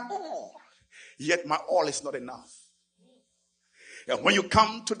given my all, yet my all is not enough. And when you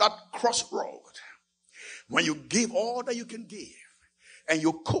come to that crossroad, when you give all that you can give, and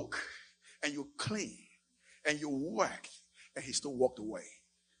you cook, and you clean, and you work, and he still walked away.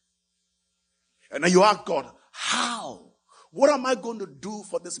 And then you ask God, how? What am I going to do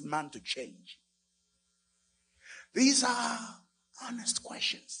for this man to change? These are honest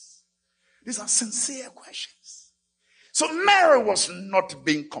questions. These are sincere questions. So Mary was not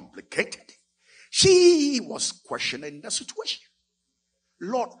being complicated. She was questioning the situation.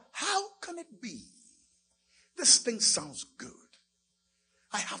 Lord, how can it be? This thing sounds good.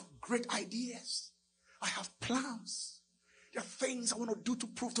 I have great ideas. I have plans. There are things I want to do to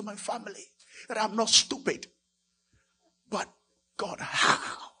prove to my family that I'm not stupid. But God,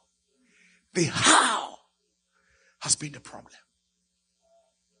 how? The how has been the problem.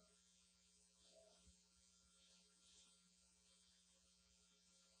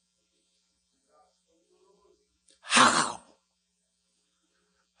 How?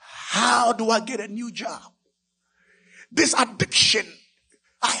 How do I get a new job? This addiction,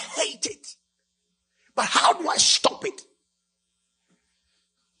 I hate it. But how do I stop it?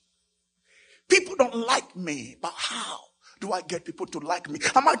 People don't like me, but how do I get people to like me?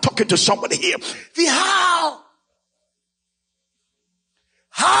 Am I talking to somebody here? The how.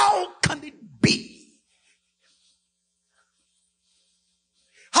 How can it be?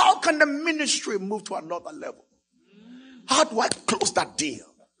 How can the ministry move to another level? How do I close that deal?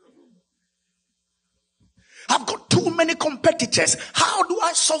 I've got too many competitors. How do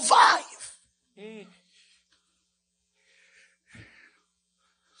I survive?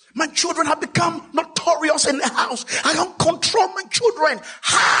 My children have become notorious in the house. I don't control my children.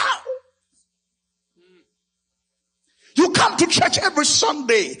 How? You come to church every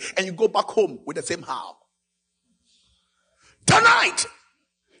Sunday and you go back home with the same how. Tonight,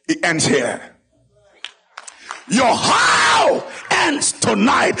 it ends here. Your how ends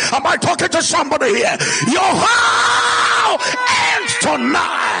tonight. Am I talking to somebody here? Your how ends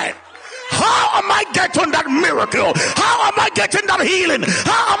tonight. How am I getting that miracle? How am I getting that healing?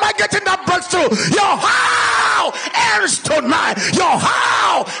 How am I getting that breakthrough? Your how ends tonight. Your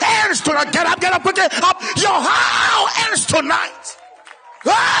how ends tonight. Get up, pick it up. Your how ends tonight.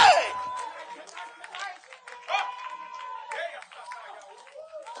 Hey!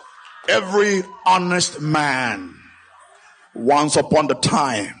 Every honest man, once upon a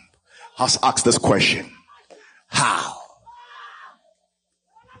time, has asked this question. How?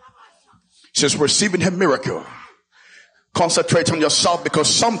 She's receiving her miracle. Concentrate on yourself, because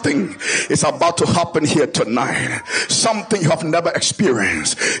something is about to happen here tonight. Something you have never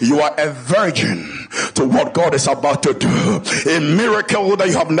experienced. You are a virgin to what God is about to do. A miracle that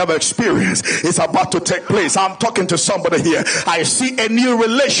you have never experienced is about to take place. I'm talking to somebody here. I see a new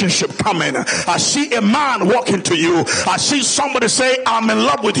relationship coming. I see a man walking to you. I see somebody say, I'm in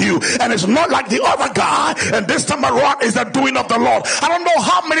love with you. And it's not like the other guy. And this time around is the doing of the Lord. I don't know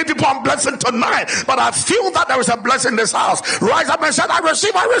how many people I'm blessing tonight, but I feel that there is a blessing in this house. Rise up and say, I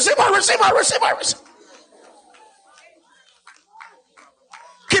receive, I receive, I receive, I receive, I receive.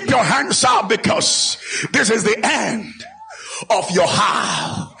 Keep your hands up, because this is the end of your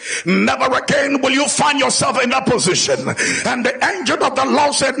how. Never again will you find yourself in that position. And the angel of the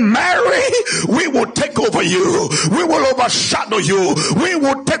Lord said, Mary, we will take over you. We will overshadow you. We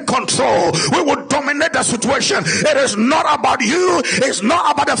will take control. We will dominate the situation. It is not about you. It's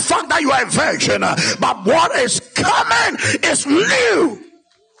not about the fact that you are a virgin. But what is coming is new.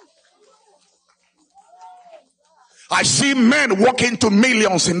 I see men walking to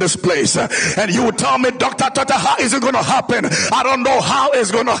millions in this place, and you will tell me, Dr. Tetteh, how is it going to happen? I don't know how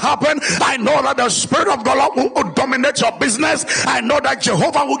it's going to happen. I know that the Spirit of God will dominate your business. I know that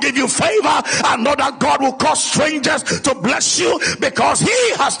Jehovah will give you favor. I know that God will cause strangers to bless you, because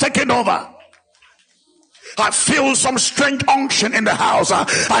He has taken over. I feel some strange unction in the house.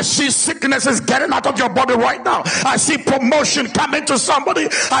 I see sicknesses getting out of your body right now. I see promotion coming to somebody.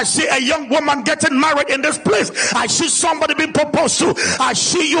 I see a young woman getting married in this place. I see somebody being proposed to. I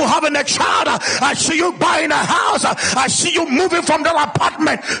see you having a child. I see you buying a house. I see you moving from that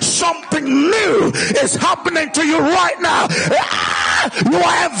apartment. Something new is happening to you right now. You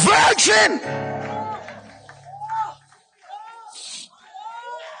are a virgin.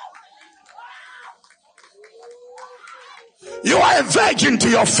 You are a virgin to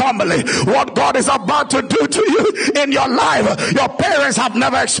your family. What God is about to do new to you in your life. Your parents have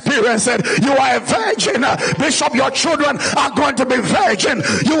never experienced it. You are a virgin. Bishop, your children are going to be virgin.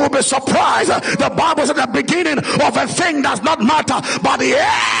 You will be surprised. The Bible says the beginning of a thing does not matter, but the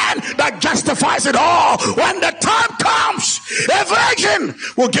end that justifies it all. When the time comes, a virgin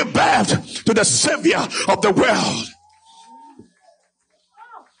will give birth to the Savior of the world.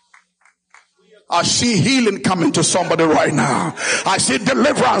 I see healing coming to somebody right now. I see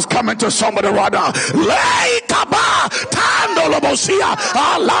deliverance coming to somebody right now.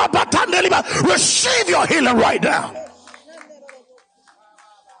 Receive your healing right now.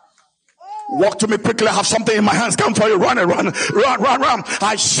 Walk to me quickly. I have something in my hands. Come for you. Run.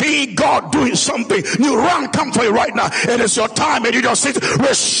 I see God doing something. You run. Come for you right now. It is your time. And you just sit.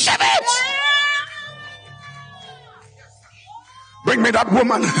 Receive it. Bring me that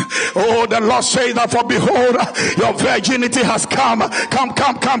woman. Oh, the Lord says that, for behold, your virginity has come. Come.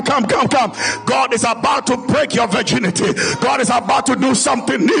 God is about to break your virginity. God is about to do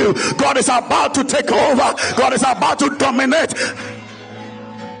something new. God is about to take over. God is about to dominate.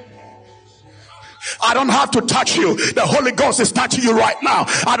 I don't have to touch you. The Holy Ghost is touching you right now.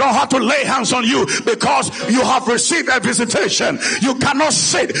 I don't have to lay hands on you because you have received a visitation. You cannot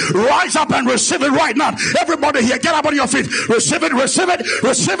sit. Rise up and receive it right now. Everybody here, get up on your feet. Receive it. Bring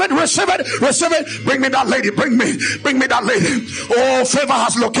me that lady. Bring me that lady. Oh, favor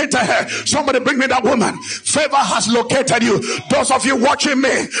has located her. Somebody bring me that woman. Favor has located you. Those of you watching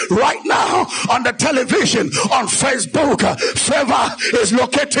me right now on the television, on Facebook, favor is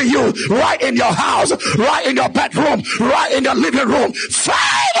locating you right in your house, right in your bedroom, right in your living room.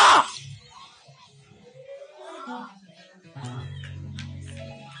 Favor.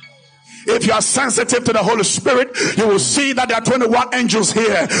 If you are sensitive to the Holy Spirit, you will see that there are 21 angels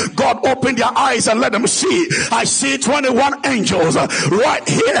here. God opened their eyes and let them see. I see 21 angels right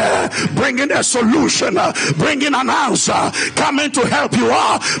here, bringing a solution, bringing an answer, coming to help you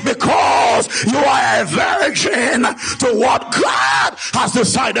out, because you are a virgin to what God has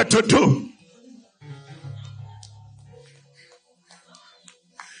decided to do.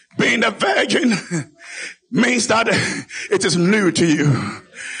 Being a virgin means that it is new to you.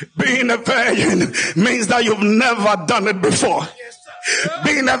 Being a virgin means that you've never done it before.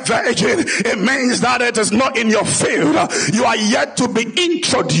 Being a virgin, it means that it is not in your field. You are yet to be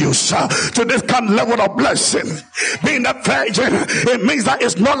introduced to this kind of level of blessing. Being a virgin, it means that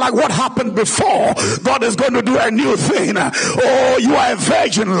it's not like what happened before. God is going to do a new thing. Oh, you are a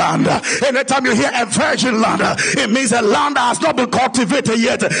virgin land. Anytime you hear a virgin land, it means a land that has not been cultivated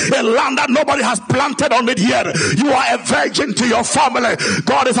yet, a land that nobody has planted on it yet. You are a virgin to your family.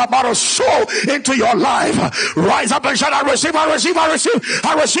 God is about to sow into your life. Rise up and shout, I receive, I receive, I receive. I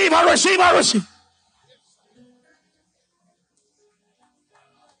receive, I receive, I receive.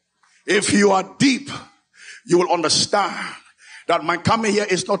 If you are deep, you will understand that my coming here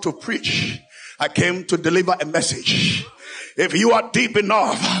is not to preach. I came to deliver a message. If you are deep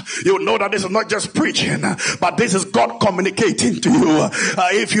enough, you know that this is not just preaching, but this is God communicating to you.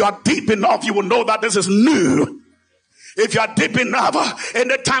 If you are deep enough, you will know that this is new. If you are deep enough,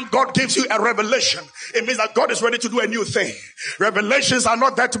 anytime God gives you a revelation, it means that God is ready to do a new thing. Revelations are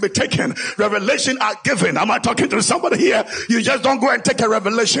not there to be taken. Revelations are given. Am I talking to somebody here? You just don't go and take a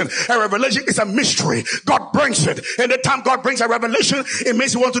revelation. A revelation is a mystery. God brings it. Anytime God brings a revelation, it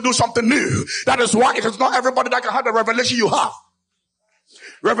means He wants to do something new. That is why it is not everybody that can have the revelation you have.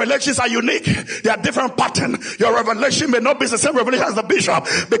 Revelations are unique. They are different pattern. Your revelation may not be the same revelation as the bishop,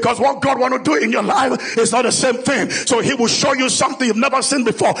 because what God wants to do in your life is not the same thing. So He will show you something you've never seen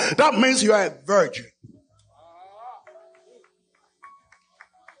before. That means you are a virgin.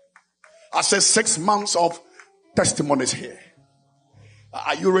 I said 6 months of testimonies here.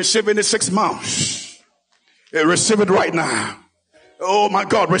 Are you receiving the 6 months? Receive it right now. Oh my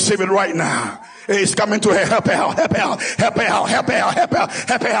God, receive it right now. It's coming to her. Help her out. Help her out. Help her out. Help her out. Help her out.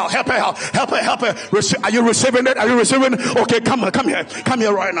 Help her out. Help her out. Help her. Help her. Are you receiving it? Are you receiving it? Okay, come here. Come here. Come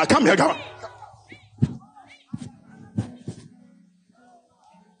here right now. Come here. Come.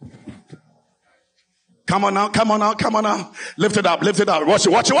 Come on now, come on now, come on now. Lift it up, lift it up. Watch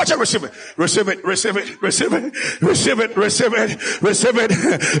it, watch it, watch it. Receive it, receive it, receive it, receive it, receive it, receive it, receive it,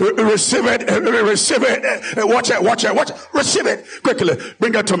 receive it, receive it. Watch it, watch it, watch it. Receive it quickly.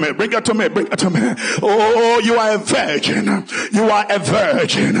 Bring it to me, bring it to me, bring it to me. Oh, you are a virgin. You are a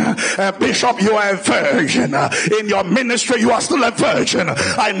virgin. Bishop, you are a virgin. In your ministry, you are still a virgin.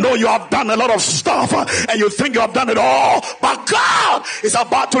 I know you have done a lot of stuff and you think you have done it all, but God is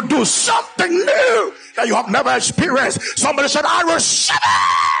about to do something new that you have never experienced. Somebody said, I receive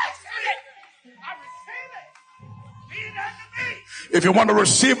it. If you want to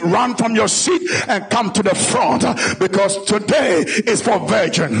receive, run from your seat and come to the front, because today is for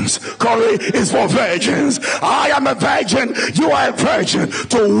virgins. Corey is for virgins. I am a virgin. You are a virgin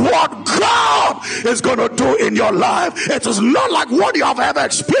to what God is going to do in your life. It is not like what you have ever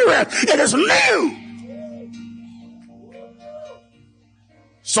experienced. It is new.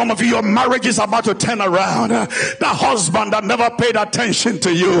 Some of you, your marriage is about to turn around. The husband that never paid attention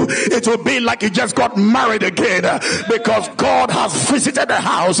to you, it will be like you just got married again, because God has visited the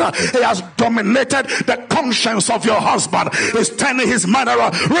house. He has dominated the conscience of your husband. He's turning his mind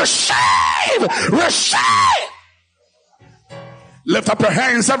around. Receive! Receive! Lift up your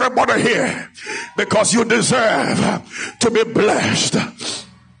hands, everybody here, because you deserve to be blessed.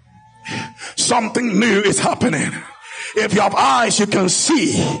 Something new is happening. If you have eyes, you can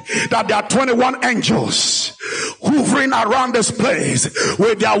see that there are 21 angels hovering around this place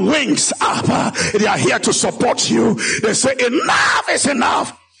with their wings up. They are here to support you. They say, enough is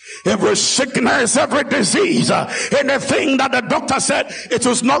enough. Every sickness, every disease, anything that the doctor said it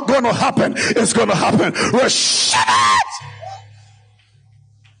was not going to happen, it's going to happen. Receive it.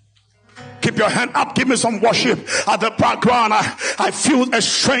 Keep your hand up. Give me some worship at the background. I feel a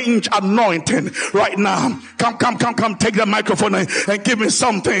strange anointing right now. Come. Take the microphone and give me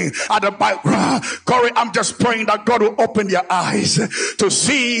something at the background. Corey, I'm just praying that God will open their eyes to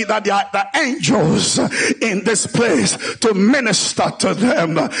see that there are the angels in this place to minister to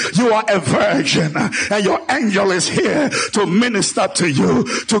them. You are a virgin and your angel is here to minister to you,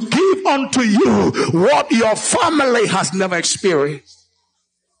 to give unto you what your family has never experienced.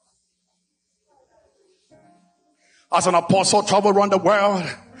 As an apostle, travel around the world.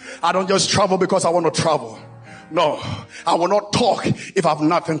 I don't just travel because I want to travel. No, I will not talk if I have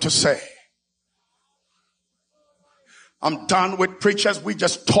nothing to say. I'm done with preachers. We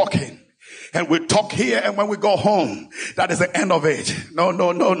just talking. And we talk here, and when we go home, that is the end of it.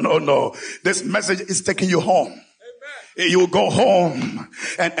 No. This message is taking you home. You go home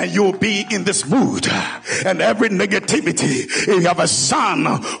and you'll be in this mood, and every negativity, if you have a son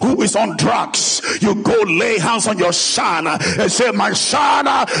who is on drugs, you go lay hands on your son and say, my son,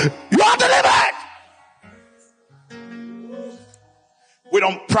 you are delivered. We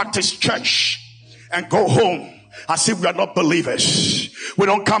don't practice church and go home as if we are not believers. We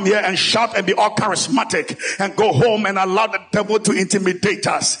don't come here and shout and be all charismatic and go home and allow the devil to intimidate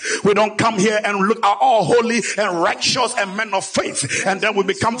us. We don't come here and look at all holy and righteous and men of faith, and then we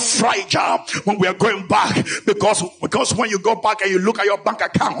become fragile when we are going back, because when you go back and you look at your bank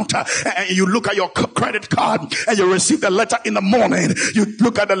account and you look at your credit card and you receive the letter in the morning, you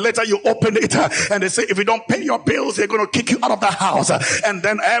look at the letter, you open it, and they say if you don't pay your bills, they're going to kick you out of the house, and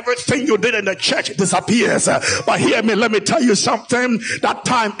then everything you did in the church disappears. But hear me, let me tell you something. That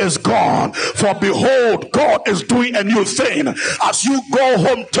time is gone. For behold, God is doing a new thing. As you go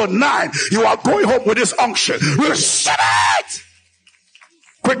home tonight, you are going home with this unction. Receive it!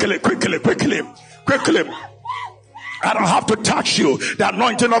 Quickly. I don't have to touch you. The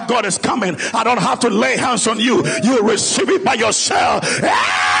anointing of God is coming. I don't have to lay hands on you. You receive it by yourself.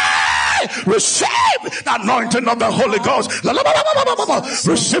 Receive the anointing of the Holy Ghost.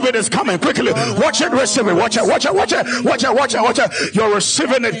 Receive it, is coming quickly. Watch it, receive it. Watch it. You're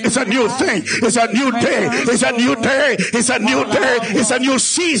receiving it. It's a new thing. It's a new day. It's a new day. It's a new day. It's a new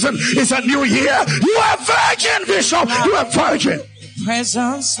season. It's a new year. You are virgin, Bishop. You are virgin.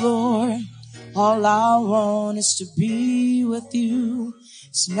 Presence, Lord. All I want is to be with you.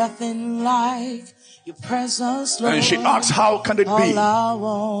 It's nothing like your presence, Lord. And she asks, how can it be? All I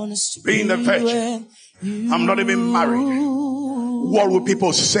want is to being a virgin. I'm not even married. What will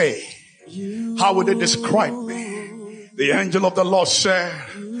people say? How will they describe me? The angel of the Lord said,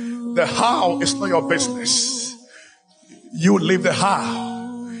 the how is not your business. You leave the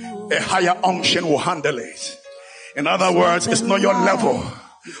how. A higher unction will handle it. In other words, it's not your level.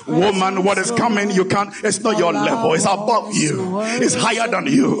 Woman, what is coming, you can't, it's not your level, it's above you, it's higher than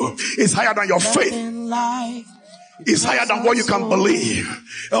you, it's higher than your faith, it's higher than what you can believe.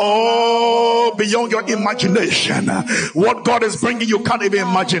 Oh, beyond your imagination. What God is bringing, you can't even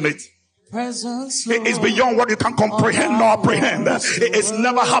imagine it. It is beyond what you can comprehend nor apprehend. It's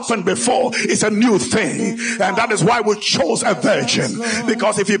never happened before. It's a new thing. And that is why we chose a virgin.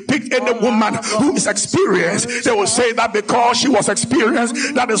 Because if you pick any woman who is experienced, they will say that because she was experienced,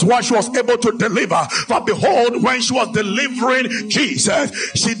 that is why she was able to deliver. But behold, when she was delivering Jesus,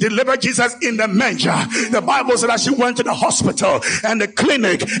 she delivered Jesus in the manger. The Bible said that she went to the hospital and the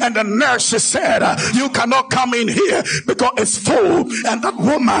clinic, and the nurse said, you cannot come in here because it's full. And that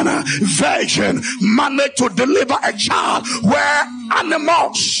woman, virgin, managed to deliver a child where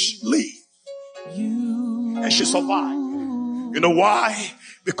animals live, and she survived. You know why?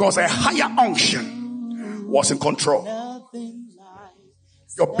 Because a higher unction was in control.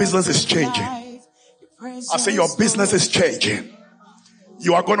 Your business is changing. I say your business is changing.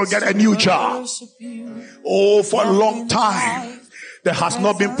 You are going to get a new job. Oh, for a long time, there has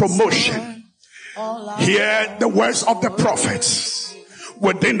not been promotion. Hear the words of the prophets.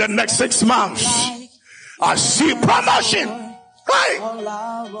 Within the next 6 months, I see promotion. Right?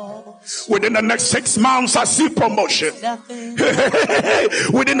 Within the next 6 months, I see promotion.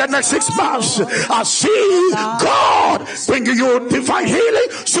 Within the next 6 months, I see God bringing you divine healing,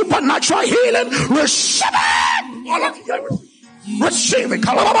 supernatural healing. Receive it. All of you. Receive it.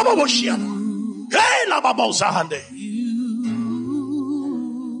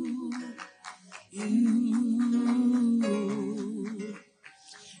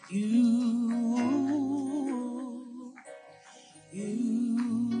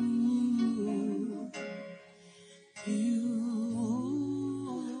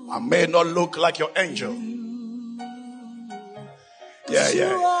 I may not look like your angel. Yeah.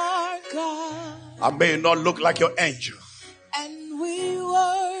 I may not look like your angel.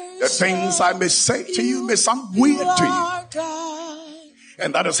 The things I may say to you may sound weird to you.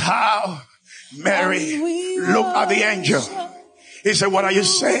 And that is how Mary looked at the angel. He said, what are you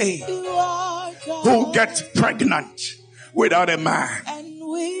saying? Who gets pregnant without a man?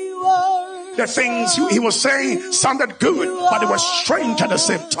 The things he was saying sounded good, but it was strange at the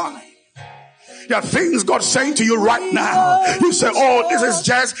same time. There are things God's saying to you right now. You say, oh, this is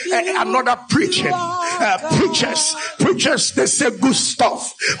just another preaching. Preachers, they say good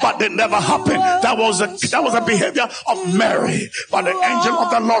stuff, but they never happen. That was a behavior of Mary. But the angel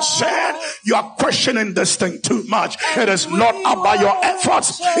of the Lord said, you are questioning this thing too much. It is not about your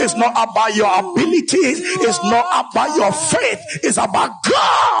efforts. It's not about your abilities. It's not about your faith. It's about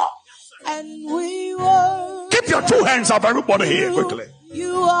God. Keep your two hands up, everybody here, quickly.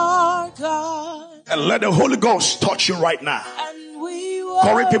 You are God. And let the Holy Ghost touch you right now.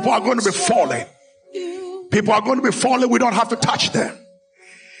 Corey, people are going to be falling. People are going to be falling. We don't have to touch them.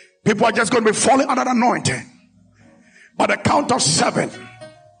 People are just going to be falling under the anointing. By the count of 7.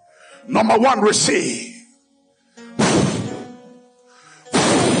 Number 1, receive.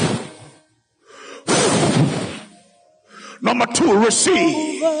 Number 2,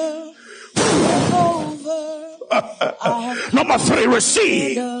 receive. Number 3,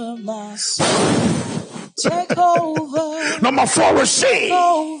 receive. Take over. Number 4, receive.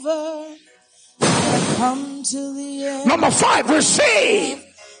 Come to the end. Number 5, receive.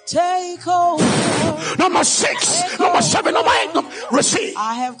 Take over. Number 6, number 7, number 8, receive.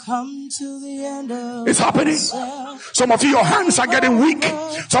 I have come to the end of it's happening. myself. Some of you, your hands are getting weak.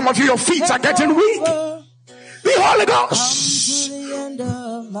 Some of you, your feet are getting weak. The Holy Ghost. Come to the end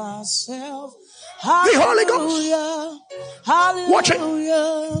of myself. The Holy Ghost. Hallelujah. Watch it.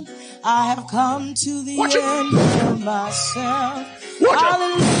 I have come to the Watch it. end of myself. Watch it.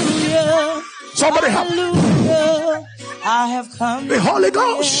 Hallelujah. Somebody help. Hallelujah. I have come The Holy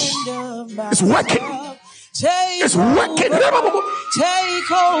Ghost is working. It's working.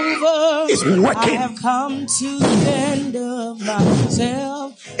 Take over. It's working. I have come to the end of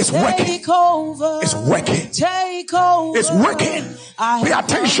myself. It's working. Take over. It's working. Take over. It's working. Pay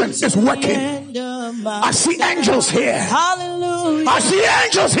attention. It's working. I see angels here. Hallelujah. I see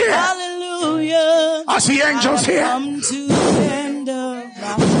angels here. Hallelujah. I see angels here. Come to the end of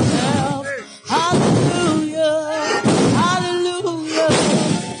myself. Hallelujah. Hallelujah.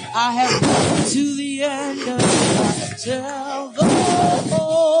 I have come to the end of myself.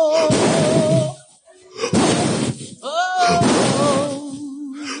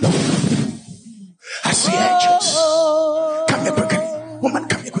 I see angels. Come here quickly. Woman,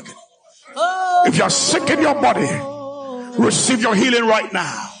 come here quickly. If you're sick in your body, receive your healing right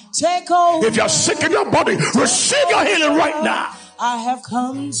now. Take over. If you're sick in your body, receive your healing right now. I have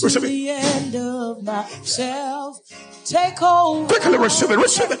come to Receive it. the end of myself. Take over. Quickly receive it.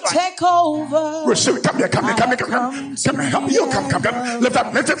 Receive it. Take over. Receive it. Come here. Come here. Come here. Come here. Come here. Help you. Come. Lift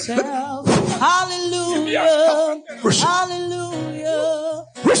up. Lift up. Hallelujah. Receive. Hallelujah.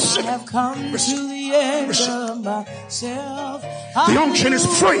 Receive I have come to the end of myself. The unction is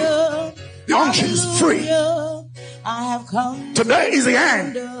free. The unction is free. I have come. Today is the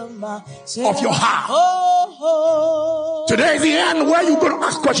end of your how. Today is the end where you're going to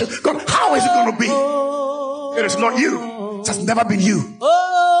ask questions. God, how is it going to be? It is not you. It has never been you.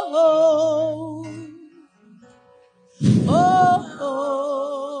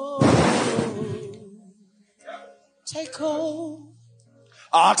 Take hold.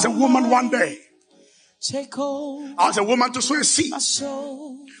 I asked a woman one day. Take hold. I asked a woman to sow a seed My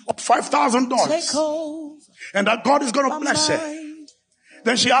soul. of $5,000. Take hold. and that God is going to bless her.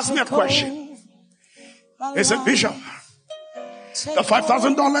 Then she asked me a question. He said, Bishop, the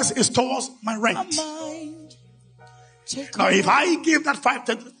 $5,000 is towards my rent. Now, if I give that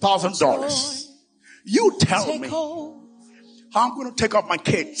 $5,000, you tell me how I'm going to take off my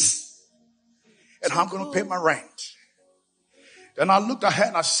kids and how I'm going to pay my rent. Then I looked at her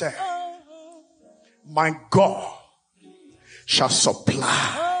and I said, my God shall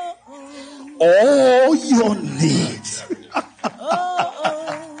supply all your needs.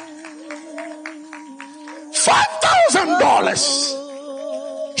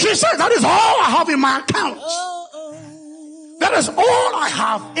 $5,000. She said, that is all I have in my account. That is all I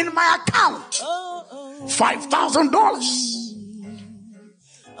have in my account. $5,000.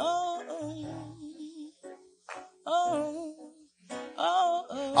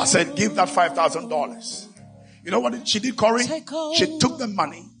 I said, give that $5,000. You know what she did, Corey? She took the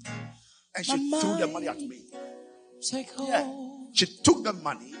money and she threw the money at me. Yeah. She took the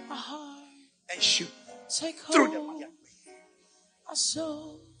money and she threw the money at me.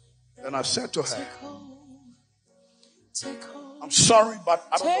 Then I said to her, I'm sorry, but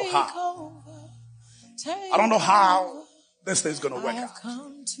I don't know how. I don't know how this thing is going to work out.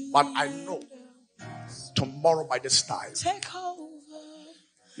 But I know tomorrow by this time,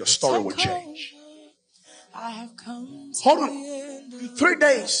 your story will change. Hold on. In 3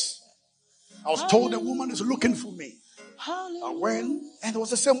 days, I was told the woman is looking for me. I went, and it was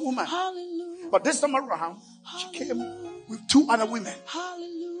the same woman. But this time around, she came with 2 other women.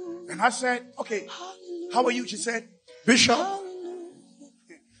 And I said, okay, how are you? She said, Bishop,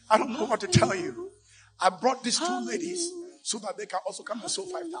 I don't know what to tell you. I brought these 2 ladies so that they can also come and sow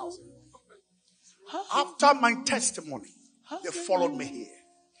 5,000. After my testimony, they followed me here.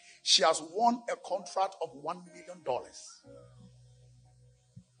 She has won a contract of $1 million.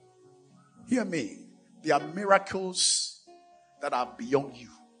 Hear me. There are miracles that are beyond you.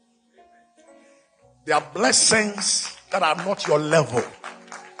 There are blessings that are not your level.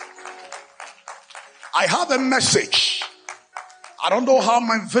 I have a message. I don't know how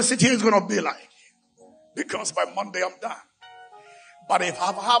my visit here is going to be like, because by Monday I'm done. But if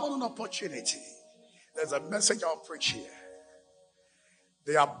I have an opportunity, there's a message I'll preach here.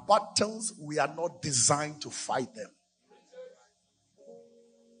 There are battles we are not designed to fight them.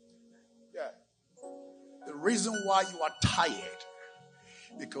 Yeah. The reason why you are tired,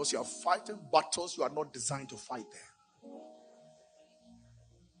 because you are fighting battles you are not designed to fight them.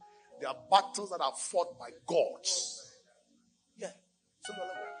 There are battles that are fought by gods. Yeah. So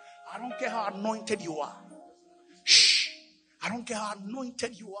I don't care how anointed you are. Shh. I don't care how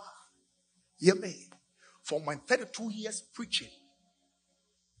anointed you are. Hear me. For my 32 years preaching,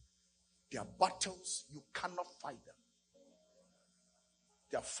 there are battles you cannot fight them.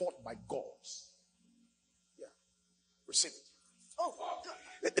 They are fought by gods. Yeah. Receive it. Oh,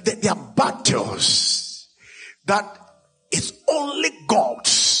 there are battles that it's only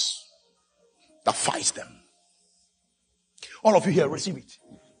gods that fights them. All of you here, receive it.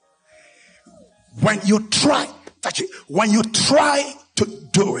 When you try to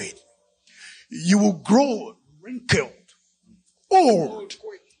do it, you will grow wrinkled, old,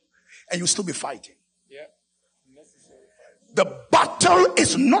 and you'll still be fighting. Yeah. The battle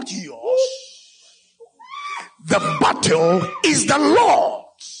is not yours. The battle is the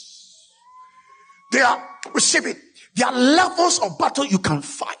Lord's. Receive it. There are levels of battle you can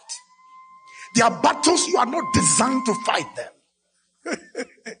fight. There are battles you are not designed to fight them.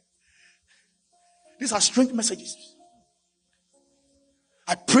 These are strange messages.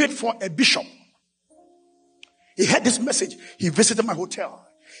 I prayed for a bishop. He heard this message. He visited my hotel.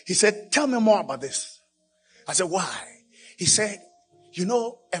 He said, tell me more about this. I said, why? He said, you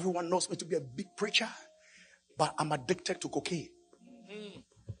know, everyone knows me to be a big preacher, but I'm addicted to cocaine.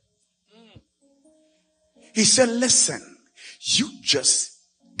 He said, listen, you just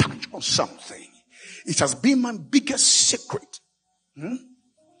touch on something. It has been my biggest secret.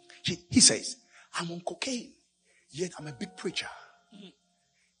 He says, I'm on cocaine, yet I'm a big preacher.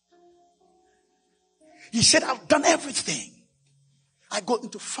 He said, I've done everything. I go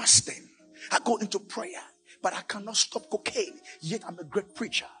into fasting. I go into prayer. But I cannot stop cocaine. Yet I'm a great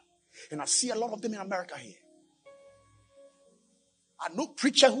preacher. And I see a lot of them in America here. I know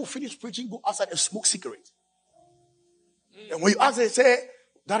preacher who finish preaching go outside and smoke cigarette. And when you ask, they say,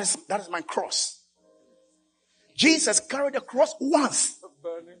 that is my cross. Jesus carried the cross once. A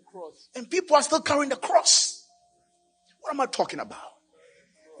burning cross. And people are still carrying the cross. What am I talking about?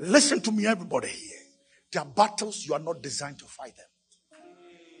 Listen to me, everybody here. There are battles you are not designed to fight them.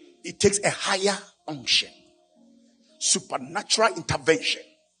 It takes a higher unction, supernatural intervention,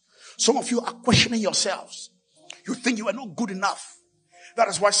 Some of you are questioning yourselves. You think you are not good enough. That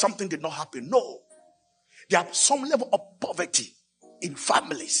is why something did not happen. No. There are some level of poverty in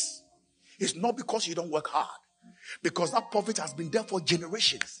families. It's not because you don't work hard. Because that poverty has been there for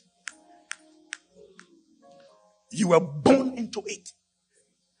generations. You were born into it.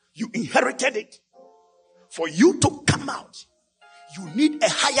 You inherited it. For you to come out, you need a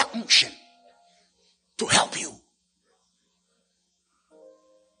higher unction to help you.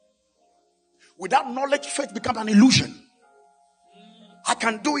 Without knowledge, faith becomes an illusion. I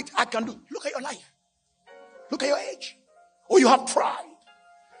can do it. I can do it. Look at your life. Look at your age. Oh, you have pride.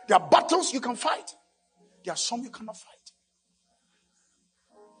 There are battles you can fight. There are some you cannot fight.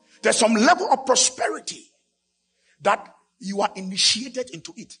 There's some level of prosperity that you are initiated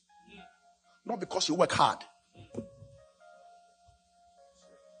into it. Not because you work hard.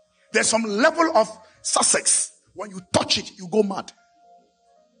 There's some level of success. When you touch it, you go mad.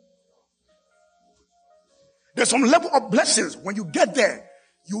 There's some level of blessings. When you get there,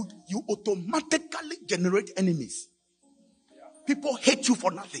 you automatically generate enemies. People hate you for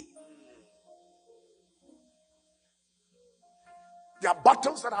nothing. There are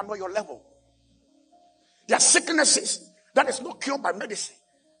battles that are not your level. There are sicknesses that is not cured by medicine.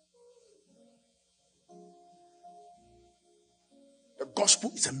 The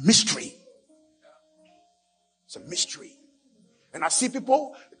gospel is a mystery. It's a mystery. And I see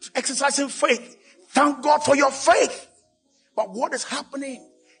people exercising faith. Thank God for your faith. But what is happening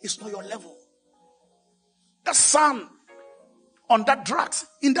is not your level. The son on that drugs,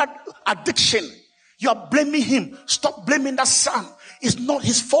 in that addiction, you are blaming him. Stop blaming that son. It's not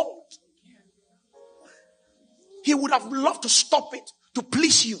his fault. He would have loved to stop it, to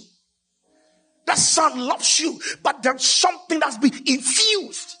please you. That son loves you, but there's something that's been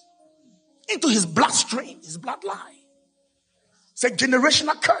infused into his bloodstream, his bloodline. It's a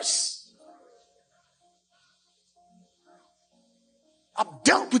generational curse. I've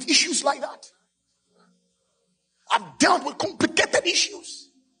dealt with issues like that. I've dealt with complicated issues.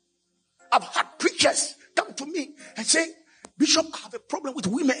 I've had preachers come to me and say, Bishop, I have a problem with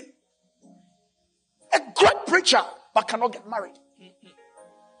women. A great preacher, but cannot get married.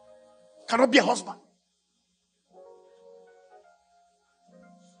 Cannot be a husband.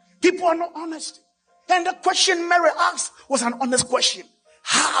 People are not honest. And the question Mary asked was an honest question.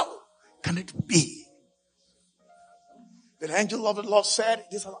 How can it be? The angel of the Lord said,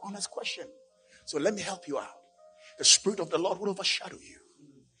 this is an honest question. So let me help you out. The Spirit of the Lord will overshadow you.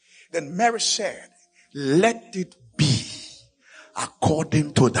 Then Mary said, let it be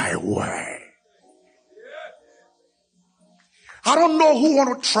according to thy word. I don't know who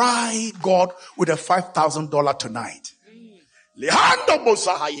want to try God with a $5,000 tonight. I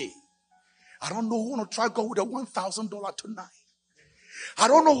don't know who want to try God with a $1,000 tonight. I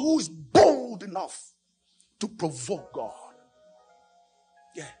don't know who is bold enough to provoke God.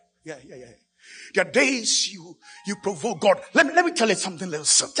 Yeah. There are days you provoke God. Let me tell you something little,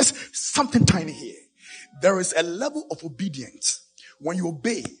 just something tiny here. There is a level of obedience. When you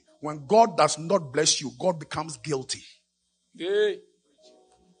obey, when God does not bless you, God becomes guilty. Yeah.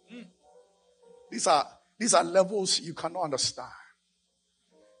 These are levels you cannot understand.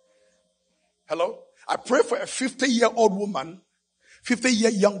 Hello? I pray for a 50-year-old woman, 50-year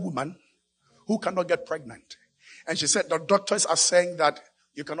young woman who cannot get pregnant. And she said the doctors are saying that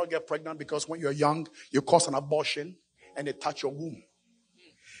you cannot get pregnant because when you're young, you cause an abortion and they touch your womb.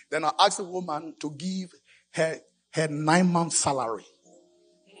 Then I asked the woman to give her 9-month salary.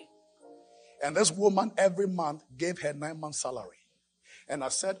 And this woman every month gave her 9-month salary. And I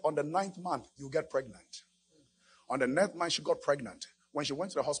said, on the 9th month, you get pregnant. On the 9th month, she got pregnant. When she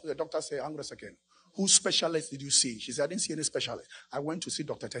went to the hospital, the doctor said, hang on a second. Whose specialist did you see? She said, I didn't see any specialist. I went to see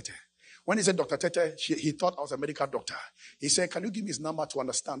Dr. Tetteh. When he said Dr. Tetteh, he thought I was a medical doctor. He said, can you give me his number to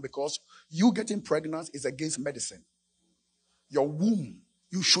understand? Because you getting pregnant is against medicine. Your womb,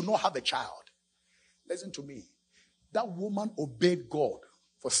 you should not have a child. Listen to me. That woman obeyed God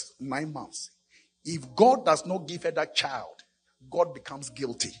for 9 months. If God does not give her that child, God becomes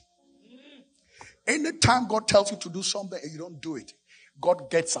guilty. Anytime God tells you to do something and you don't do it, God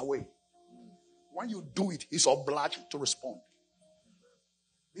gets away. When you do it, He's obliged to respond.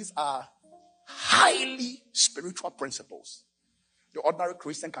 These are highly spiritual principles. The ordinary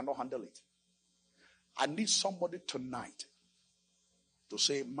Christian cannot handle it. I need somebody tonight to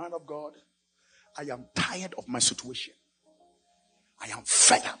say, man of God, I am tired of my situation. I am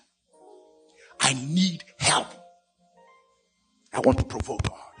fed up. I need help. I want to provoke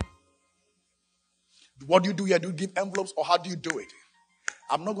God. What do you do here? Do you give envelopes or how do you do it?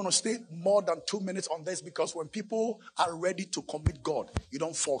 I'm not going to stay more than 2 minutes on this, because when people are ready to commit God, you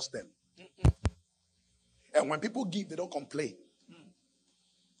don't force them. And when people give, they don't complain.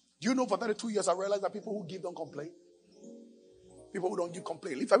 Do you know for 32 years I realized that people who give don't complain? People who don't give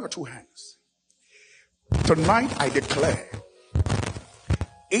complain. Lift up your two hands. Tonight I declare,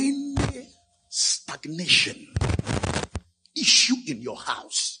 any stagnation issue in your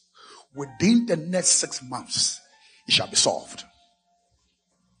house within the next 6 months, it shall be solved.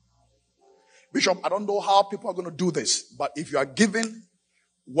 Bishop, I don't know how people are going to do this, but if you are giving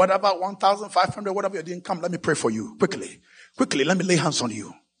whatever, 1,500, whatever you didn't come, let me pray for you. Quickly, let me lay hands on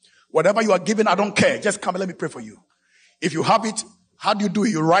you. Whatever you are giving, I don't care. Just come and let me pray for you. If you have it, how do you do it?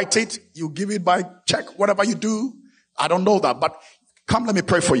 You write it, you give it by check, whatever you do. I don't know that, but come, let me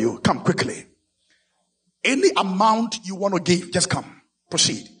pray for you. Come quickly. Any amount you want to give, just come.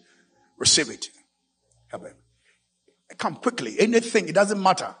 Proceed. Receive it. Help him. Come quickly. Anything, it doesn't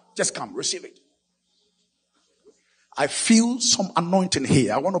matter. Just come. Receive it. I feel some anointing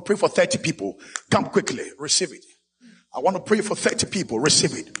here. I want to pray for 30 people. Come quickly. Receive it. I want to pray for 30 people.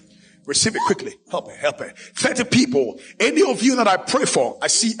 Receive it. Receive it quickly. Help it. 30 people. Any of you that I pray for, I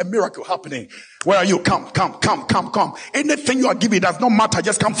see a miracle happening. Where are you? Come. Anything you are giving, does not matter.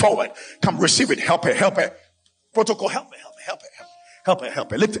 Just come forward. Come, receive it. Help it. Protocol, help it.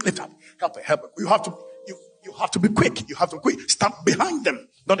 Lift up. Help it. You have to be quick. You have to quick. Stand behind them.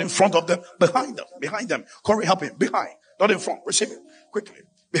 Not in front of them. Behind them. Corey, help him. Behind. Not in front. Receive it. Quickly.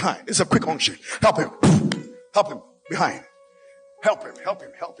 Behind. It's a quick unction. Help him. Behind. Help him.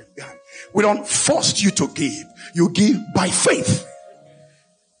 Behind. We don't force you to give. You give by faith.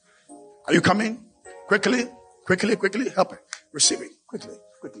 Are you coming? Quickly. Help him. Receive it. Quickly.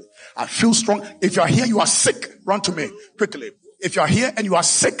 I feel strong. If you are here, you are sick. Run to me. Quickly. If you are here and you are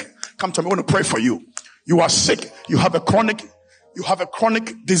sick, come to me. I want to pray for you. You are sick. You have a chronic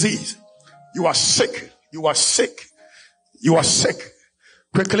disease. You are sick.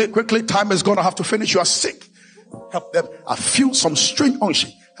 Quickly. Time is going to have to finish. You are sick. Help them. I feel some strange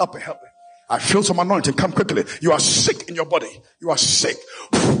unction. Help it. I feel some anointing. Come quickly. You are sick in your body. You are sick.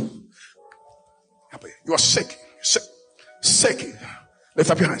 Help it. You are sick. Sick. Lift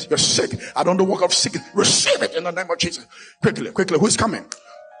up your hands. You're sick. I don't know what of sickness. Receive it in the name of Jesus. Quickly. Who's coming?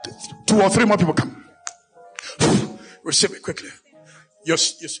 2 or 3 more people come. Receive it quickly.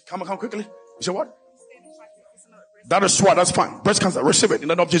 Come quickly. You say what? That is what. That's fine. Breast cancer. Receive it in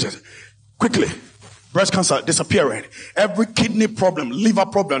the name of Jesus. Quickly. Breast cancer disappearing. Every kidney problem, liver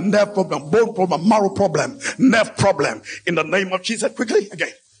problem, nerve problem, bone problem, marrow problem, nerve problem. In the name of Jesus. Quickly.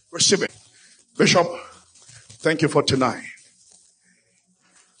 Again. Receive it. Bishop, thank you for tonight.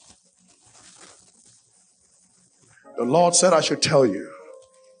 The Lord said I should tell you,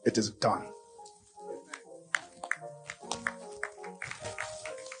 it is done.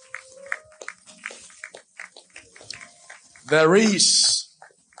 There is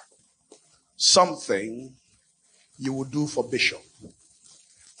something you will do for Bishop.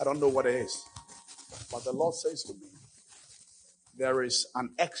 I don't know what it is, but the Lord says to me, there is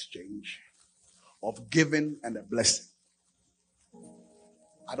an exchange of giving and a blessing.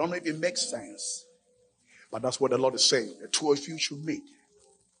 I don't know if it makes sense, but that's what the Lord is saying. The two of you should meet.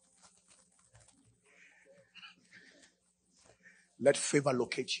 Let favor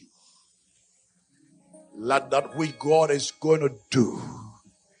locate you. Let that which God is going to do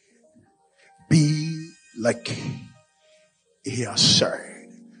be like He has said.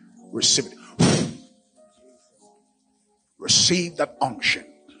 Receive it. Receive that unction.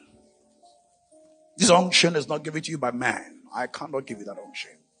 This unction is not given to you by man. I cannot give you that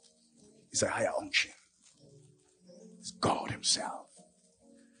unction. It's a higher unction. It's God Himself.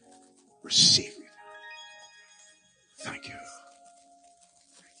 Receive it. Thank you.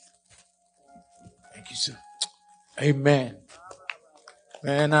 Thank you, sir. Amen.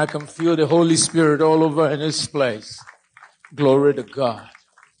 Man, I can feel the Holy Spirit all over in this place. Glory to God.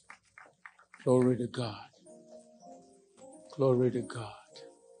 Glory to God. Glory to God.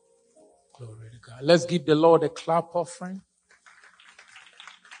 Glory to God. Let's give the Lord a clap offering.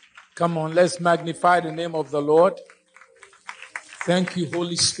 Come on, let's magnify the name of the Lord. Thank you,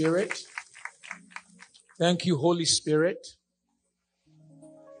 Holy Spirit. Thank you, Holy Spirit.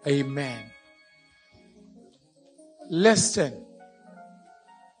 Amen. Listen,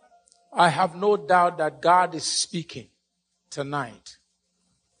 I have no doubt that God is speaking tonight.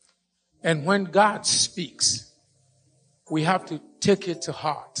 And when God speaks, we have to take it to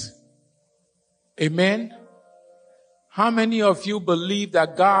heart. Amen. How many of you believe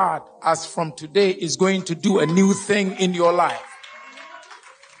that God, as from today, is going to do a new thing in your life?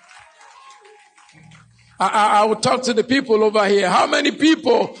 I will talk to the people over here. How many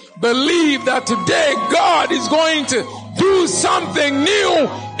people believe that today God is going to do something new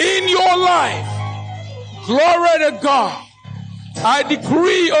in your life? Glory to God. I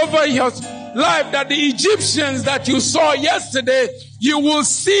decree over your life that the Egyptians that you saw yesterday, you will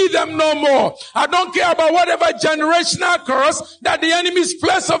see them no more. I don't care about whatever generational curse that the enemies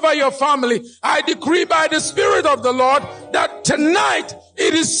place over your family. I decree by the Spirit of the Lord that tonight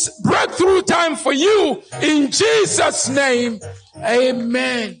it is breakthrough time for you in Jesus' name.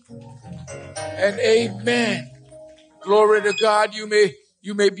 Amen and amen. Glory to God. You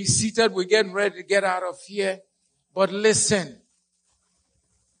may be seated. We're getting ready to get out of here. But listen.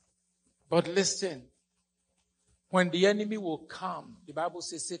 When the enemy will come, the Bible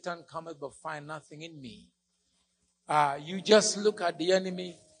says Satan cometh but find nothing in me. You just look at the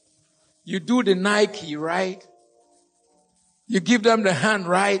enemy. You do the Nike, right? You give them the hand,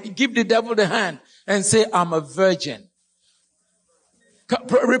 right? You give the devil the hand and say, I'm a virgin.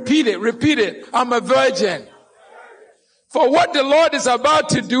 Repeat it. I'm a virgin. For what the Lord is about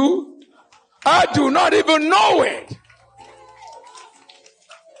to do, I do not even know it.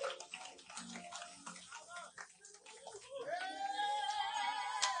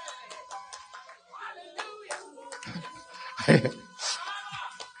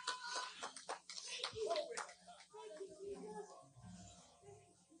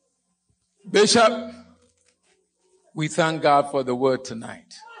 Bishop, we thank God for the word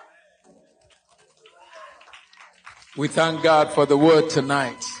tonight. We thank God for the word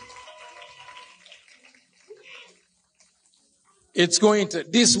tonight.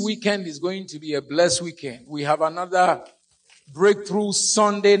 This weekend is going to be a blessed weekend. We have another breakthrough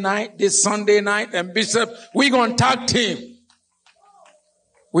Sunday night, this Sunday night, and Bishop, we're going to tag team.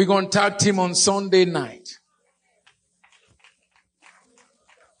 We're going to tag team on Sunday night.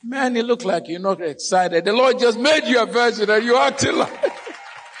 Man, you look like you're not excited. The Lord just made you a virgin and you're acting like,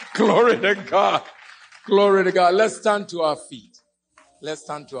 glory to God. Glory to God. Let's stand to our feet.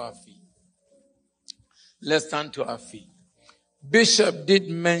 Bishop did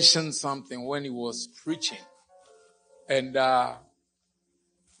mention something when he was preaching. And I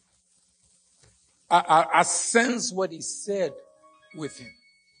sense what he said with him.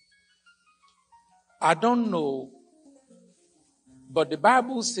 I don't know, but the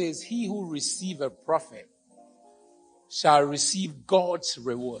Bible says he who receives a prophet shall receive God's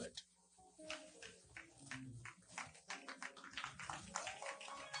reward.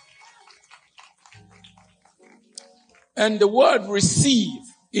 And the word receive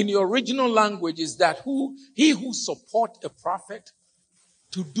in the original language is that he who support a prophet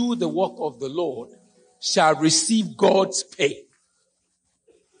to do the work of the Lord shall receive God's pay.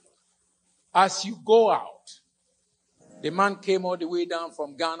 As you go out, the man came all the way down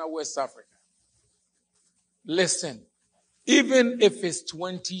from Ghana, West Africa. Listen, even if it's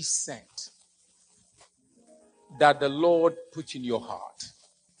 20 cents that the Lord put in your heart,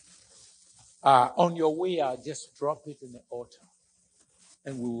 on your way out, just drop it in the altar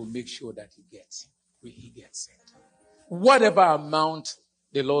and we will make sure that he gets it. Whatever amount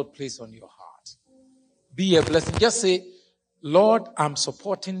the Lord placed on your heart, be a blessing. Just say, Lord, I'm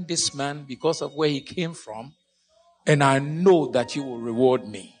supporting this man because of where he came from, and I know that you will reward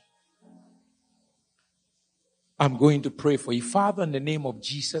me. I'm going to pray for you. Father, in the name of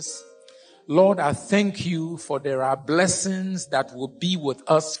Jesus, Lord, I thank you for there are blessings that will be with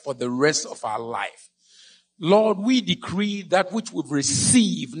us for the rest of our life. Lord, we decree that which we've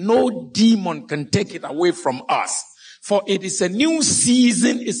received, no demon can take it away from us. For it is a new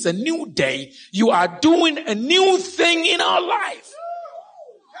season, it's a new day. You are doing a new thing in our life.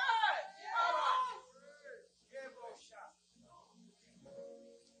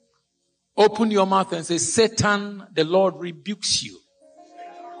 Open your mouth and say, Satan, the Lord rebukes you.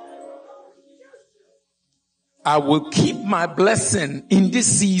 I will keep my blessing in this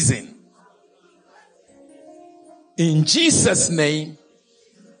season. In Jesus' name.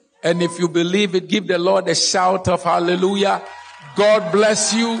 And if you believe it, give the Lord a shout of hallelujah. God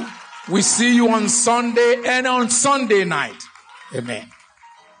bless you. We see you on Sunday and on Sunday night. Amen.